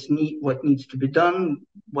of what needs to be done,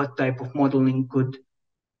 what type of modeling could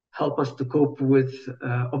help us to cope with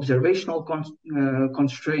observational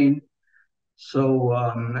constraint. So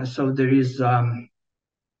there is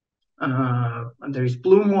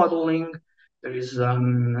plume modeling, there is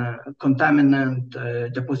contaminant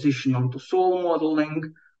deposition onto soil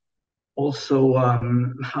modeling, also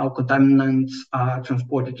how contaminants are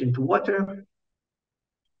transported into water.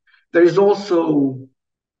 There is also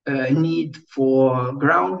a need for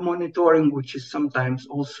ground monitoring, which is sometimes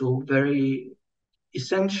also very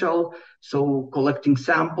essential. So collecting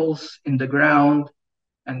samples in the ground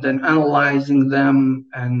and then analyzing them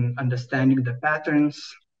and understanding the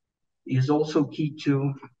patterns is also key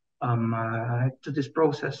to this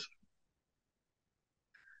process.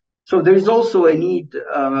 So there is also a need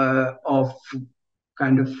of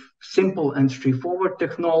kind of simple and straightforward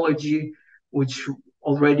technology, which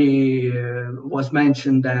already was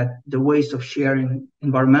mentioned, that the ways of sharing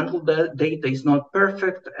environmental data is not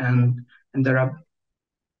perfect, and there are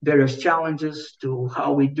various challenges to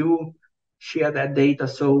how we do share that data.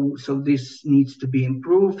 So this needs to be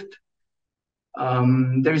improved.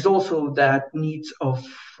 There is also that needs of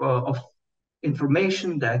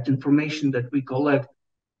information. That information that we collect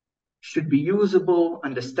should be usable,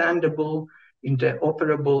 understandable,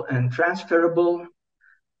 interoperable, and transferable.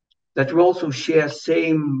 That we also share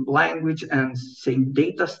same language and same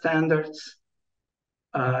data standards.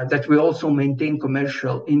 that we also maintain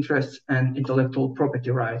commercial interests and intellectual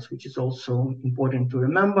property rights, which is also important to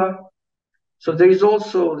remember. So there is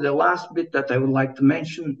also the last bit that I would like to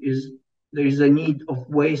mention is there is a need of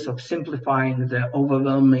ways of simplifying the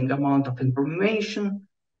overwhelming amount of information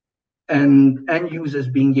and end users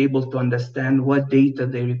being able to understand what data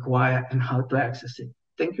they require and how to access it.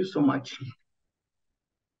 Thank you so much.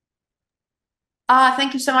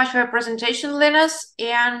 Thank you so much for your presentation, Linas.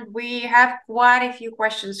 And we have quite a few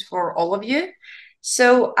questions for all of you.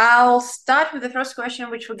 So I'll start with the first question,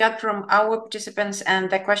 which we got from our participants, and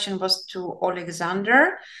the question was to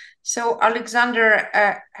Alexander. So Alexander,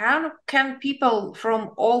 how can people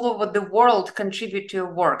from all over the world contribute to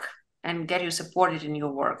your work and get you supported in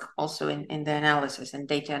your work, also in the analysis and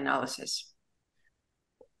data analysis?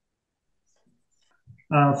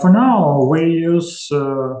 For now, we use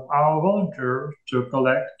our volunteers to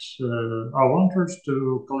collect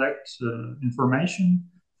information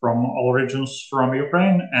from all regions from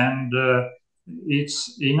Ukraine, and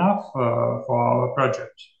it's enough for our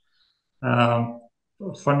project.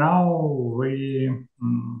 For now, we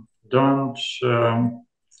don't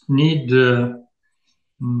need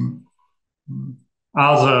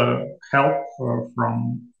other help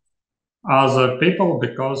from other people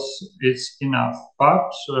because it's enough.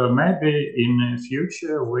 But maybe in the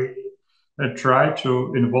future we try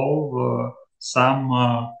to involve some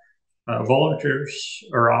volunteers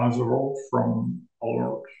around the world from all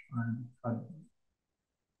world.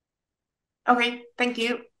 Okay, thank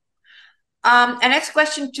you. And next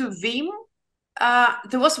question to Wim.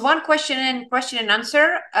 There was one question and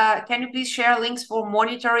answer. Can you please share links for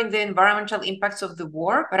monitoring the environmental impacts of the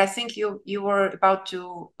war? But I think you were about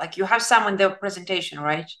to, like, you have some in the presentation,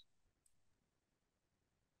 right?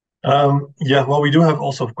 Yeah, well, we do have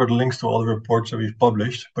also, of course, links to all the reports that we've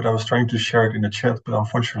published, but I was trying to share it in the chat, but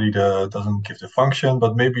unfortunately that doesn't give the function.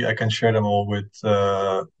 But maybe I can share them all with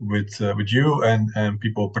you and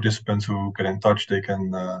participants who get in touch. They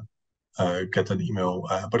can get an email,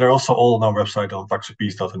 but they're also all on our website on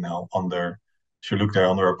taxopeace.nl. If you look there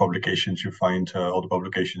under our publications, you find all the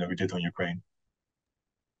publications that we did on Ukraine.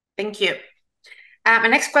 Thank you. My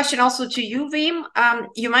next question also to you, Wim.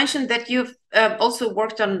 You mentioned that you've also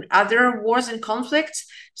worked on other wars and conflicts.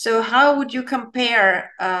 So how would you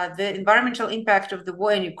compare the environmental impact of the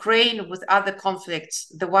war in Ukraine with other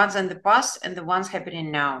conflicts, the ones in the past and the ones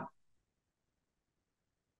happening now?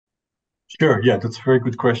 Sure, yeah, that's a very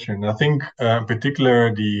good question. I think in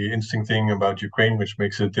particular, the interesting thing about Ukraine, which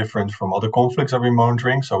makes it different from other conflicts that we're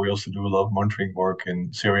monitoring, so we also do a lot of monitoring work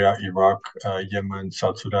in Syria, Iraq, Yemen,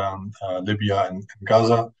 South Sudan, Libya, and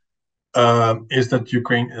Gaza, is that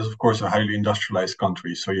Ukraine is, of course, a highly industrialized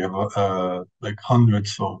country. So you have like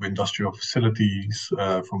hundreds of industrial facilities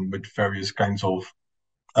with various kinds of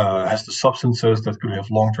has the substances that could have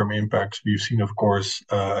long-term impacts. We've seen, of course,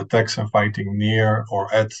 attacks and fighting near or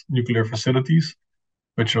at nuclear facilities,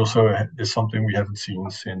 which also is something we haven't seen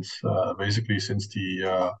since basically since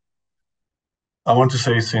the I want to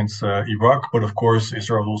say since Iraq, but of course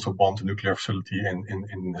Israel also bombed a nuclear facility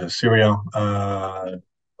in Syria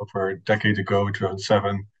over a decade ago,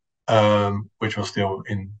 2007, which was still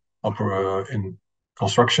in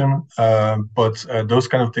construction. But those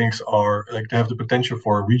kind of things are like they have the potential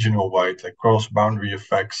for regional wide, like cross-boundary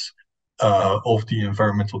effects of the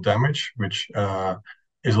environmental damage, which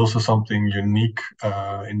is also something unique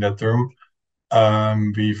in that term.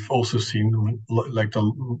 We've also seen like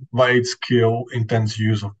the wide-scale, intense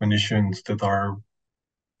use of munitions that are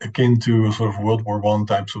akin to sort of World War I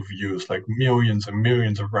types of use, like millions and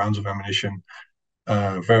millions of rounds of ammunition,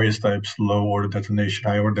 various types, low order detonation,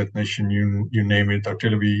 high order detonation, you name it,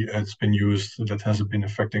 artillery has been used that hasn't been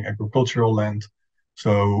affecting agricultural land.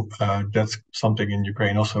 So that's something in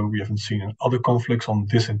Ukraine also we haven't seen in other conflicts on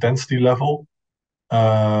this intensity level.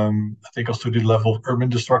 I think also the level of urban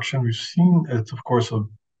destruction, we've seen it, of course,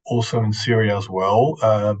 also in Syria as well.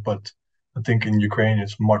 But I think in Ukraine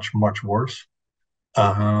it's much, much worse.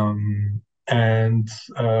 Yeah,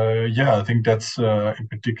 I think that's in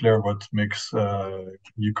particular what makes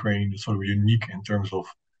Ukraine sort of unique in terms of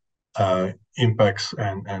impacts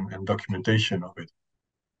and documentation of it.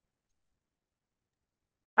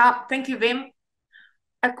 Thank you, Wim.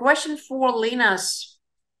 A question for Linas.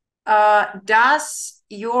 Does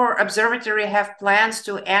your observatory have plans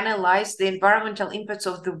to analyze the environmental impacts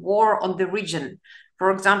of the war on the region?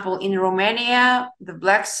 For example, in Romania, the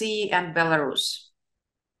Black Sea, and Belarus?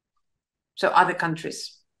 So other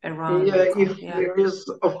countries around. Yeah, there is,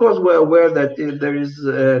 of course, we're aware that there is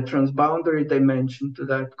a transboundary dimension to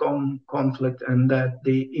that conflict and that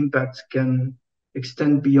the impacts can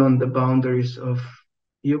extend beyond the boundaries of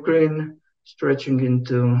Ukraine. stretching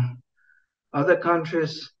into other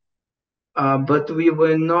countries. But we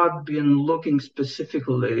were not been looking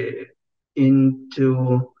specifically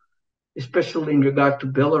into, especially in regard to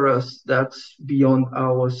Belarus, that's beyond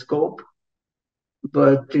our scope.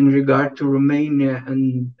 But in regard to Romania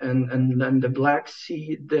and the Black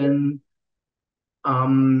Sea, then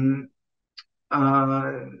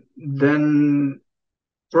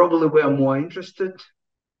probably we are more interested.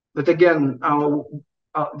 But again,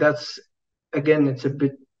 that's again, it's a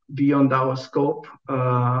bit beyond our scope.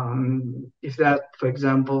 If that, for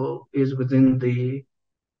example, is within the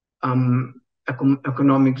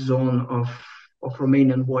economic zone of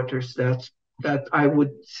Romanian waters, that I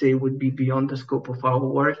would say would be beyond the scope of our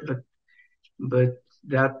work, but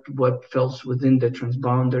that what falls within the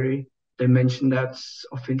transboundary dimension that's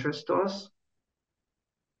of interest to us.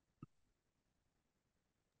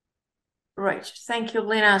 Right. Thank you,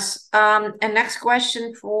 Linas. And next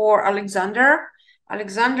question for Alexander.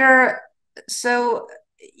 Alexander, so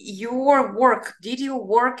did your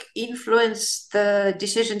work influence the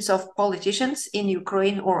decisions of politicians in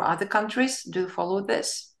Ukraine or other countries? Do you follow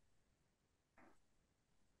this?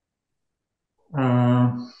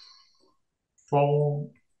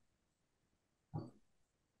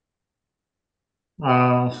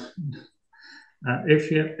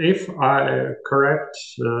 If I correct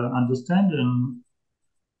understanding,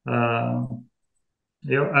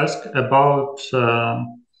 you ask about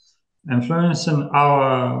influencing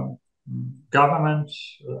our government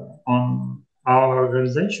on our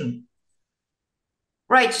organization.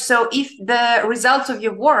 Right. So if the results of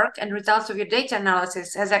your work and results of your data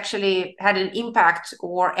analysis has actually had an impact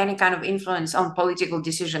or any kind of influence on political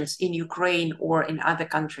decisions in Ukraine or in other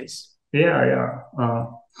countries. Yeah,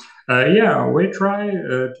 we try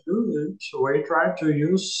to do it. We try to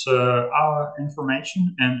use our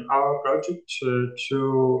information and our project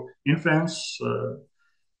to influence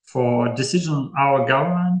for decision our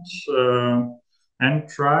government and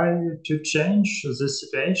try to change the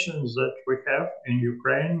situations that we have in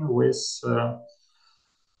Ukraine with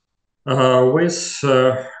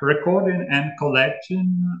recording and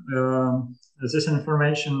collecting this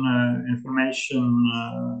information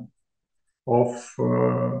of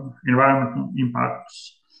environmental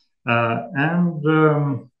impacts and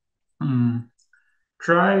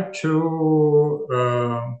try to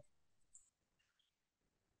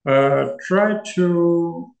try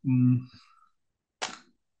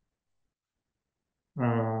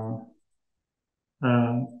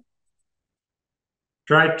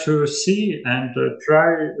to see and try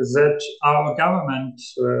that our government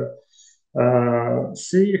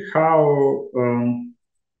see how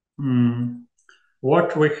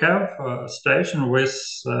what we have station with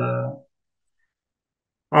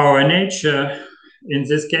our nature in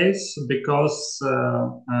this case, because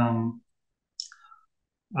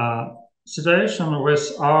situation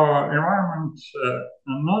with our environment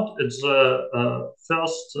not is the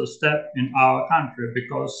first step in our country,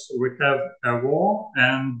 because we have a war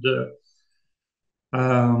and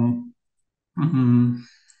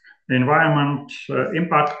environment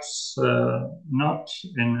impacts not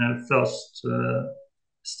in the first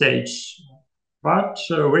stage, but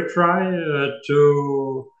we try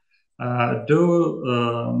to do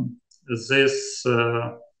this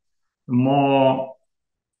more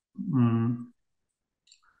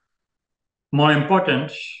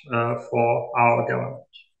important for our government.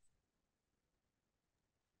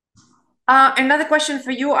 Another question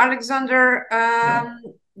for you, Alexander.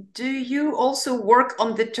 Do you also work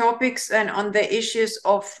on the topics and on the issues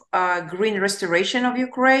of green restoration of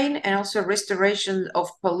Ukraine and also restoration of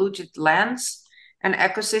polluted lands and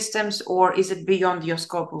ecosystems, or is it beyond your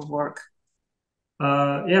scope of work?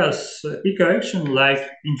 Yes, eco-action, like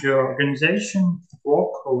NGO organization,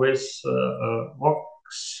 works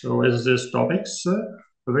with these topics.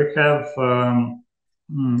 We have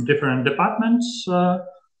different departments,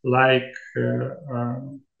 like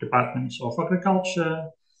departments of agriculture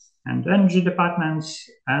and energy departments,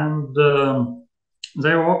 and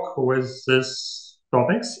they work with these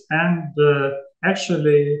topics. And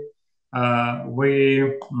actually,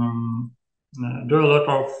 we do a lot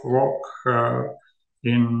of work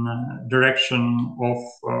in direction of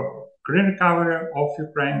green recovery of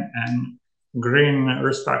Ukraine and green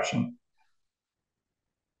restructuring.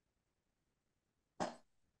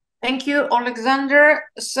 Thank you, Alexander.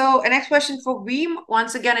 So, next question for Wim.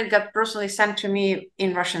 Once again, it got personally sent to me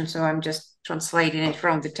in Russian, so I'm just translating it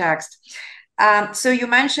from the text. So you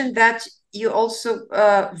mentioned that you also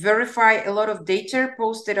verify a lot of data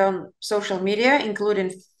posted on social media,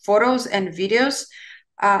 including photos and videos.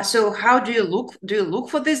 So how do you look? Do you look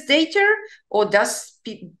for this data, or does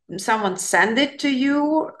someone send it to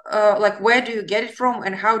you? Like, where do you get it from,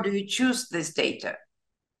 and how do you choose this data?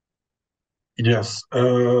 Yes,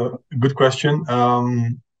 good question.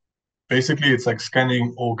 Basically, it's like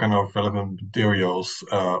scanning all kind of relevant materials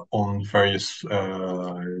on various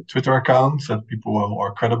Twitter accounts that people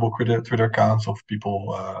are credible Twitter accounts of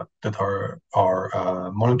people that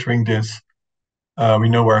are monitoring this. We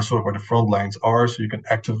know where the front lines are, so you can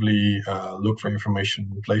actively look for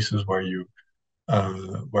information in places where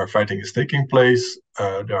fighting is taking place.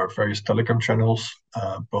 There are various Telegram channels,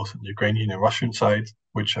 both on the Ukrainian and Russian side,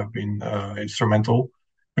 which have been instrumental,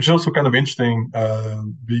 which is also kind of interesting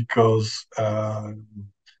because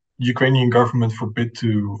Ukrainian government forbid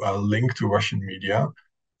to link to Russian media.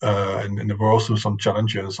 And there were also some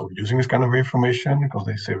challenges of using this kind of information because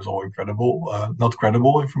they say it was all not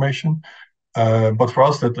credible information. But for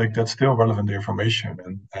us, that's still relevant information,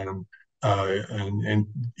 and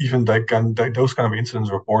even those kind of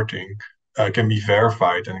incidents reporting can be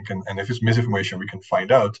verified, and if it's misinformation, we can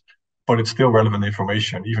find out. But it's still relevant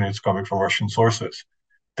information, even if it's coming from Russian sources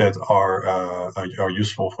that are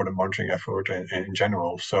useful for the monitoring effort in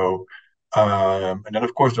general. So, and then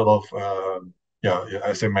of course a lot of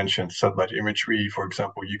as I mentioned, satellite imagery, for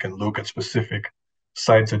example, you can look at specific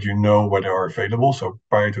sites that you know where they are available. So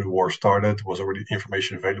prior to the war started, was already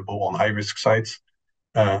information available on high-risk sites.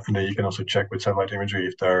 And then you can also check with satellite imagery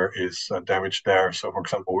if there is damage there. So, for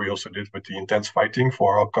example, we also did with the intense fighting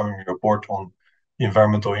for our upcoming report on the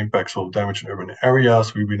environmental impacts of damage in urban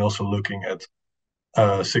areas. We've been also looking at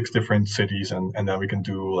 6 different cities, and then we can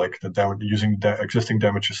do like the damage using the existing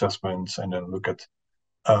damage assessments, and then look at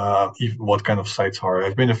what kind of sites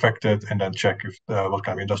have been affected, and then check if what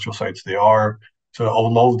kind of industrial sites they are. So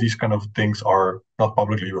all of these kind of things are not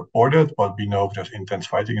publicly reported, but we know if there's intense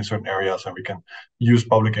fighting in certain areas, and we can use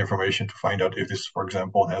public information to find out if this, for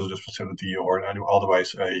example, a hazardous facility or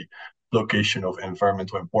otherwise a location of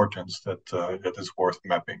environmental importance that is worth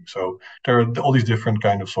mapping. So there are all these different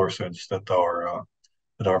kind of sources that are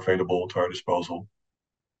available to our disposal.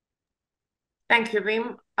 Thank you,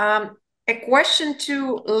 Wim. A question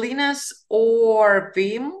to Linas or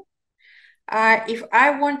Wim. If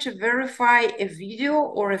I want to verify a video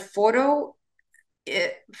or a photo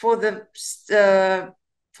for the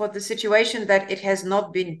situation that it has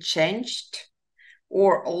not been changed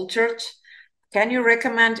or altered, can you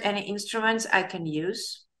recommend any instruments I can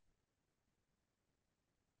use?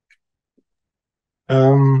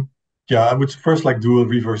 Yeah, I would first do a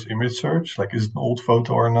reverse image search, like is it an old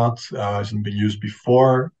photo or not? Hasn't been used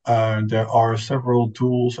before. There are several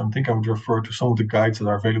tools. I think I would refer to some of the guides that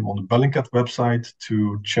are available on the Bellingcat website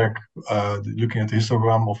to check, looking at the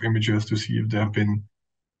histogram of images to see if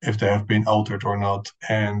they have been altered or not.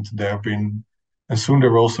 And soon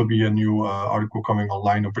there will also be a new article coming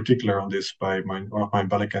online, in particular on this by one of my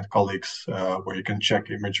Bellingcat colleagues, where you can check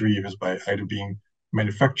imagery if it's by either being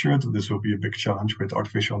manufactured. This will be a big challenge with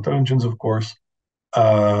artificial intelligence, of course.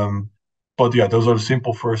 But yeah, those are the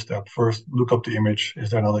simple first step. First, look up the image. Is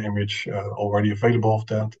there another image already available of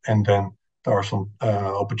that? And then there are some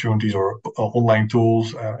opportunities or online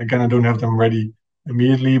tools. Again, I don't have them ready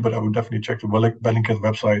immediately, but I would definitely check the Bellingcat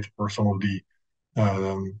website for some of the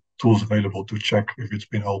tools available to check if it's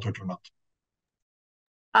been altered or not.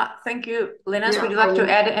 Thank you. Linas, would you like to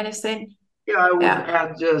add anything? Yeah, I would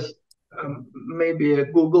add just maybe a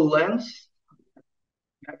Google Lens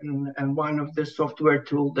and one of the software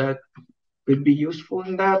tool that would be useful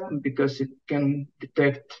in that, because it can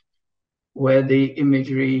detect where the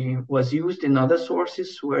imagery was used in other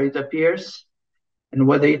sources, where it appears and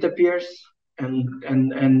whether it appears,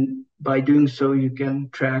 and by doing so you can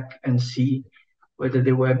track and see whether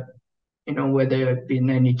there were whether there have been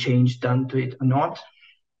any change done to it or not.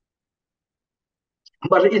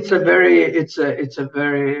 But it's a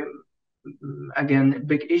very again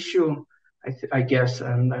big issue, I guess,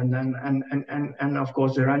 and of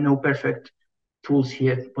course there are no perfect tools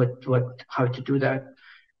here, but how to do that.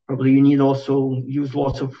 Probably you need also use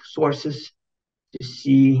lots of sources to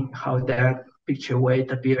see how that picture where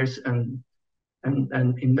it appears, and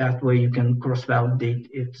in that way you can cross-validate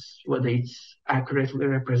whether it's accurately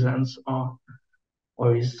represents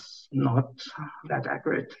or is not that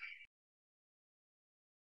accurate.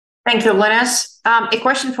 Thank you, Linas. A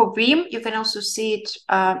question for Wim. You can also see it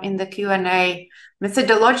in the Q&A.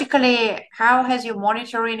 Methodologically, how has your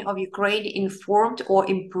monitoring of Ukraine informed or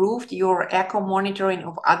improved your echo monitoring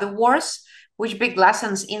of other wars? Which big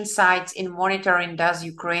lessons, insights in monitoring does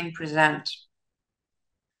Ukraine present?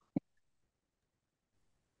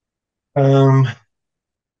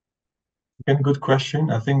 Again, good question.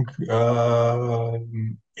 I think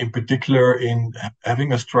in particular in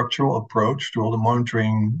having a structural approach to all the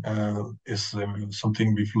monitoring is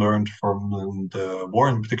something we've learned from the war,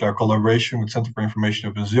 in particular collaboration with Center for Information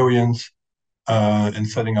and Resilience, and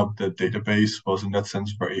setting up the database was in that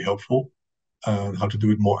sense very helpful. How to do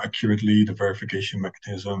it more accurately, the verification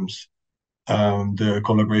mechanisms, the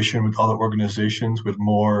collaboration with other organizations with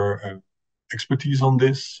more expertise on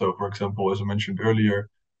this. So for example, as I mentioned earlier,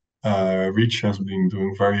 Reach has been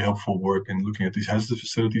doing very helpful work in looking at these hazardous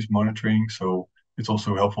facilities monitoring. So it's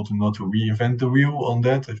also helpful to not to reinvent the wheel on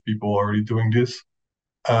that if people are already doing this.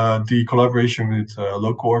 The collaboration with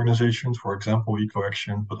local organizations, for example,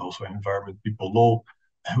 EcoAction, but also Environment People Law,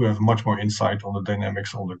 who have much more insight on the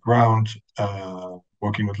dynamics on the ground,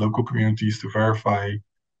 working with local communities to verify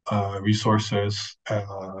resources,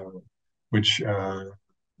 which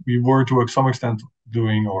we were to some extent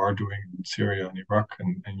doing or are doing in Syria and Iraq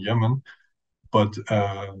and Yemen, but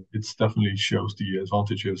it definitely shows the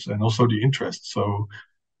advantages and also the interest. So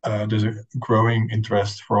there's a growing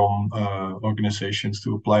interest from organizations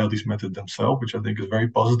to apply all these methods themselves, which I think is very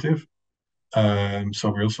positive. So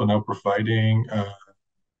we're also now providing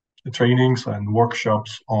trainings and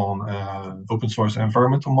workshops on open source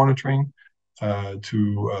environmental monitoring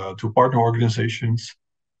to partner organizations.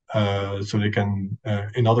 So they can,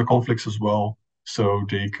 in other conflicts as well, so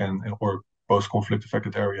they can, or post-conflict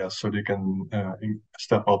affected areas, so they can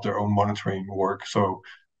step up their own monitoring work. So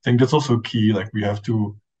I think that's also key. Like we have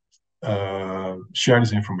to share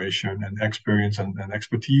this information and experience and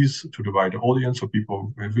expertise to the wider audience, so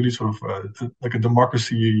people really sort of like a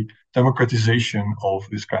democratization of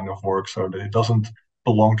this kind of work, so that it doesn't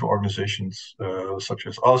belong to organizations such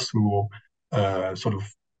as us who sort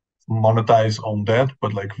of monetize on that,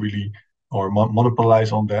 but like really, or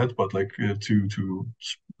monopolize on that, but like to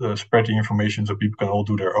spread the information so people can all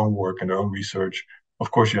do their own work and their own research.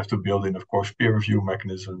 Of course, you have to build in, of course, peer review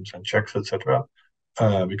mechanisms and checks, etc.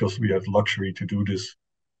 Because we have luxury to do this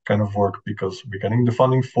kind of work because we're getting the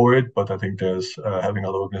funding for it. But I think there's having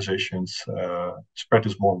other organizations spread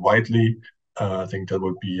this more widely. I think that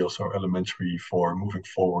would be also elementary for moving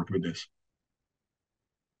forward with this.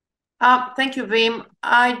 Thank you, Wim.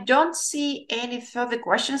 I don't see any further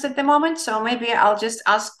questions at the moment, so maybe I'll just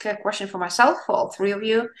ask a question for myself, for all three of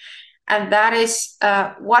you. And that is,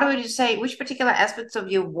 what would you say, which particular aspects of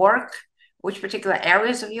your work, which particular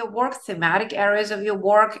areas of your work, thematic areas of your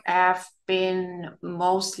work have been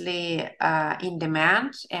mostly in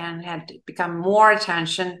demand and had become more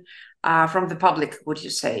attention from the public, would you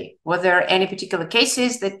say? Were there any particular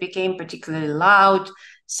cases that became particularly loud,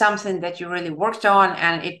 something that you really worked on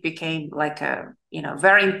and it became like a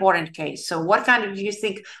very important case? So what kind of, do you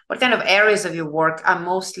think, what kind of areas of your work are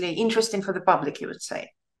mostly interesting for the public, you would say?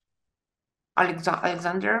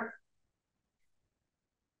 Alexander?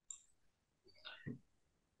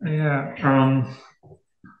 Yeah,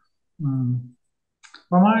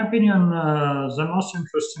 for my opinion, the most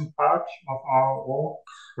interesting part of our work,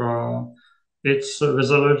 it's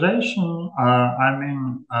visualization. I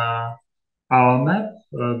mean, our map,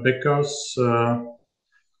 because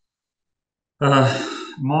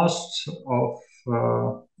most of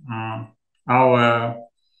our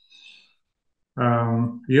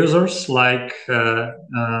users, like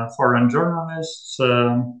foreign journalists,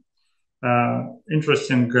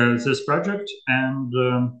 interesting this project, and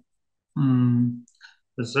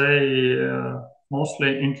they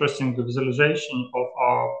mostly interesting the visualization of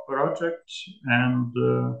our project, and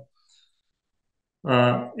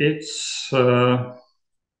it's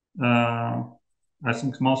I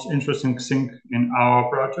think the most interesting thing in our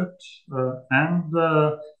project, and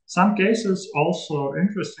some cases also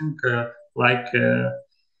interesting, like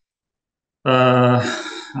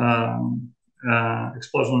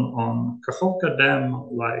explosion on Kakhovka Dam,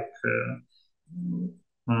 like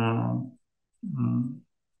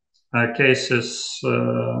cases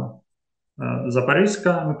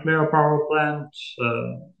Zaporizhzhia nuclear power plant,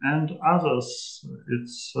 and others.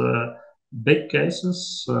 It's big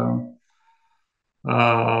cases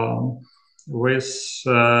with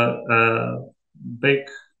big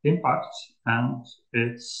impact, and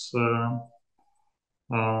it's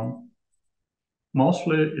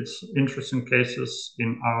mostly it's interesting cases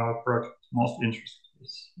in our project. Most interesting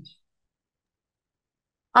cases.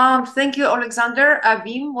 Thank you, Alexander.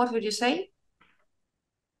 Wim, what would you say?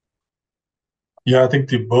 Yeah, I think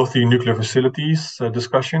both the nuclear facilities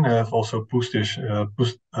discussion have also pushed this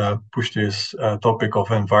topic of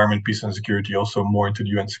environment, peace, and security also more into the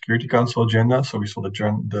UN Security Council agenda. So we saw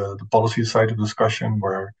the policy side of the discussion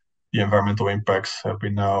where the environmental impacts have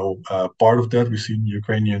been now part of that. We've seen the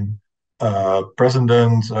Ukrainian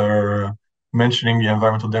president mentioning the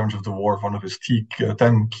environmental damage of the war, one of his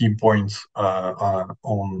 10 key points for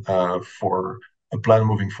a plan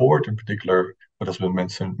moving forward, in particular what has been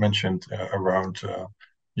mentioned around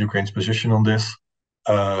Ukraine's position on this.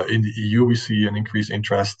 In the EU, we see an increased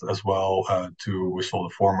interest as well. We saw the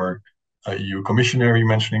former EU commissionary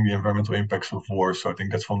mentioning the environmental impacts of war. So I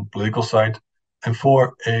think that's from the political side. And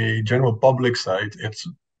for a general public side, it's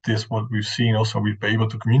what we've seen also, we've been able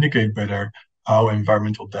to communicate better how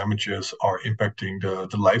environmental damages are impacting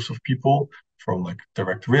the lives of people, from like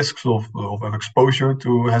direct risks of exposure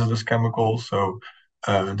to hazardous chemicals. So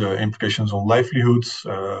the implications on livelihoods,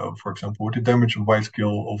 for example, with the damage of wide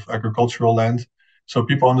scale of agricultural land. So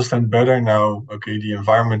people understand better now, okay, the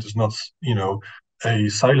environment is not, a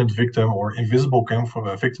silent victim or invisible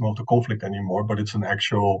victim of the conflict anymore, but it's an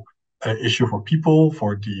actual issue for people,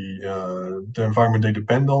 for the environment they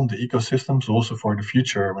depend on, the ecosystems, also for the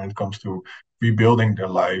future when it comes to rebuilding their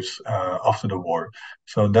lives after the war.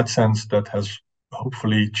 So in that sense, that has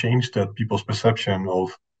hopefully changed that people's perception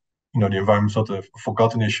of, the environment's not a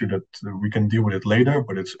forgotten issue that we can deal with it later,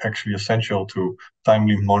 but it's actually essential to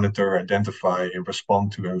timely monitor, identify, and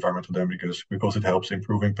respond to environmental damages because it helps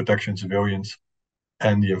improving protection civilians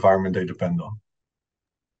and the environment they depend on.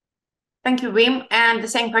 Thank you, Wim. And the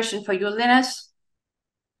same question for you, Linas.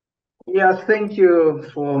 Yeah, thank you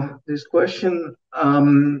for this question.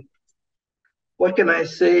 What can I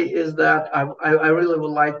say is that I really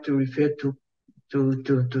would like to refer to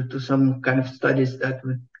some kind of studies that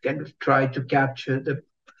would kind of try to capture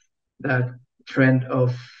that trend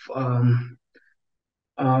of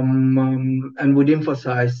and would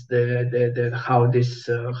emphasize how this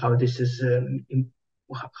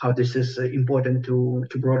is important to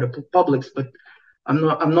broader publics. But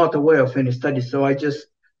I'm not aware of any studies. So I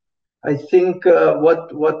think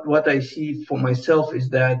what I see for myself is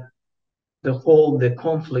that the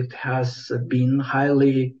conflict has been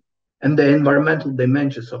highly, and the environmental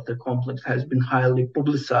dimensions of the conflict has been highly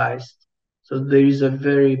publicized. So there is a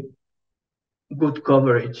very good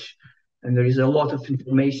coverage, and there is a lot of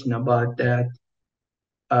information about that,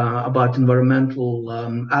 about environmental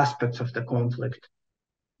aspects of the conflict.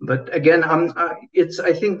 But again,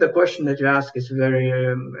 I think the question that you ask is very,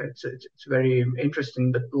 it's very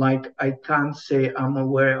interesting. But like, I can't say I'm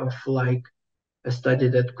aware of like a study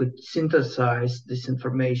that could synthesize this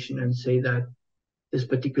information and say that this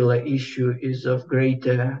particular issue is of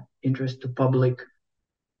greater interest to public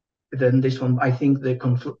than this one. I think the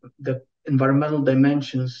environmental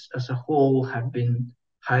dimensions as a whole have been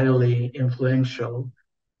highly influential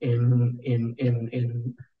in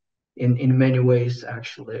many ways,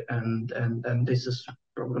 actually, and this is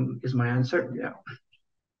my answer. Yeah.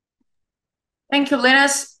 Thank you,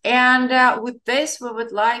 Linas. And with this, we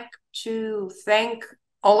would like to thank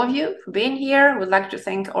all of you for being here. We'd like to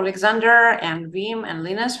thank Alexander and Wim and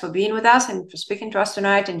Linas for being with us and for speaking to us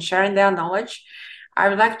tonight and sharing their knowledge. I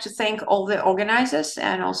would like to thank all the organizers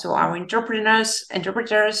and also our interpreters, and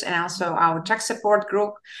also our tech support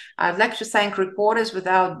group. I'd like to thank Reporters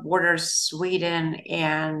Without Borders Sweden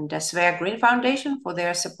and Svea Green Foundation for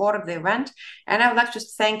their support of the event. And I would like to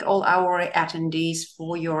thank all our attendees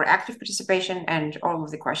for your active participation and all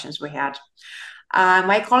of the questions we had.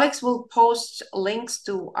 My colleagues will post links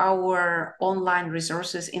to our online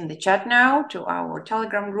resources in the chat now, to our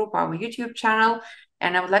Telegram group, our YouTube channel.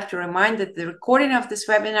 And I would like to remind that the recording of this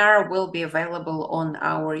webinar will be available on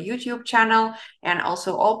our YouTube channel, and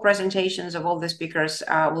also all presentations of all the speakers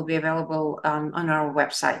will be available on our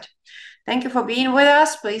website. Thank you for being with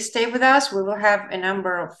us. Please stay with us. We will have a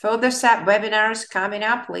number of further webinars coming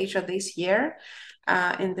up later this year.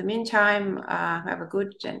 In the meantime, have a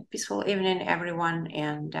good and peaceful evening, everyone,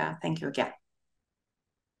 and thank you again.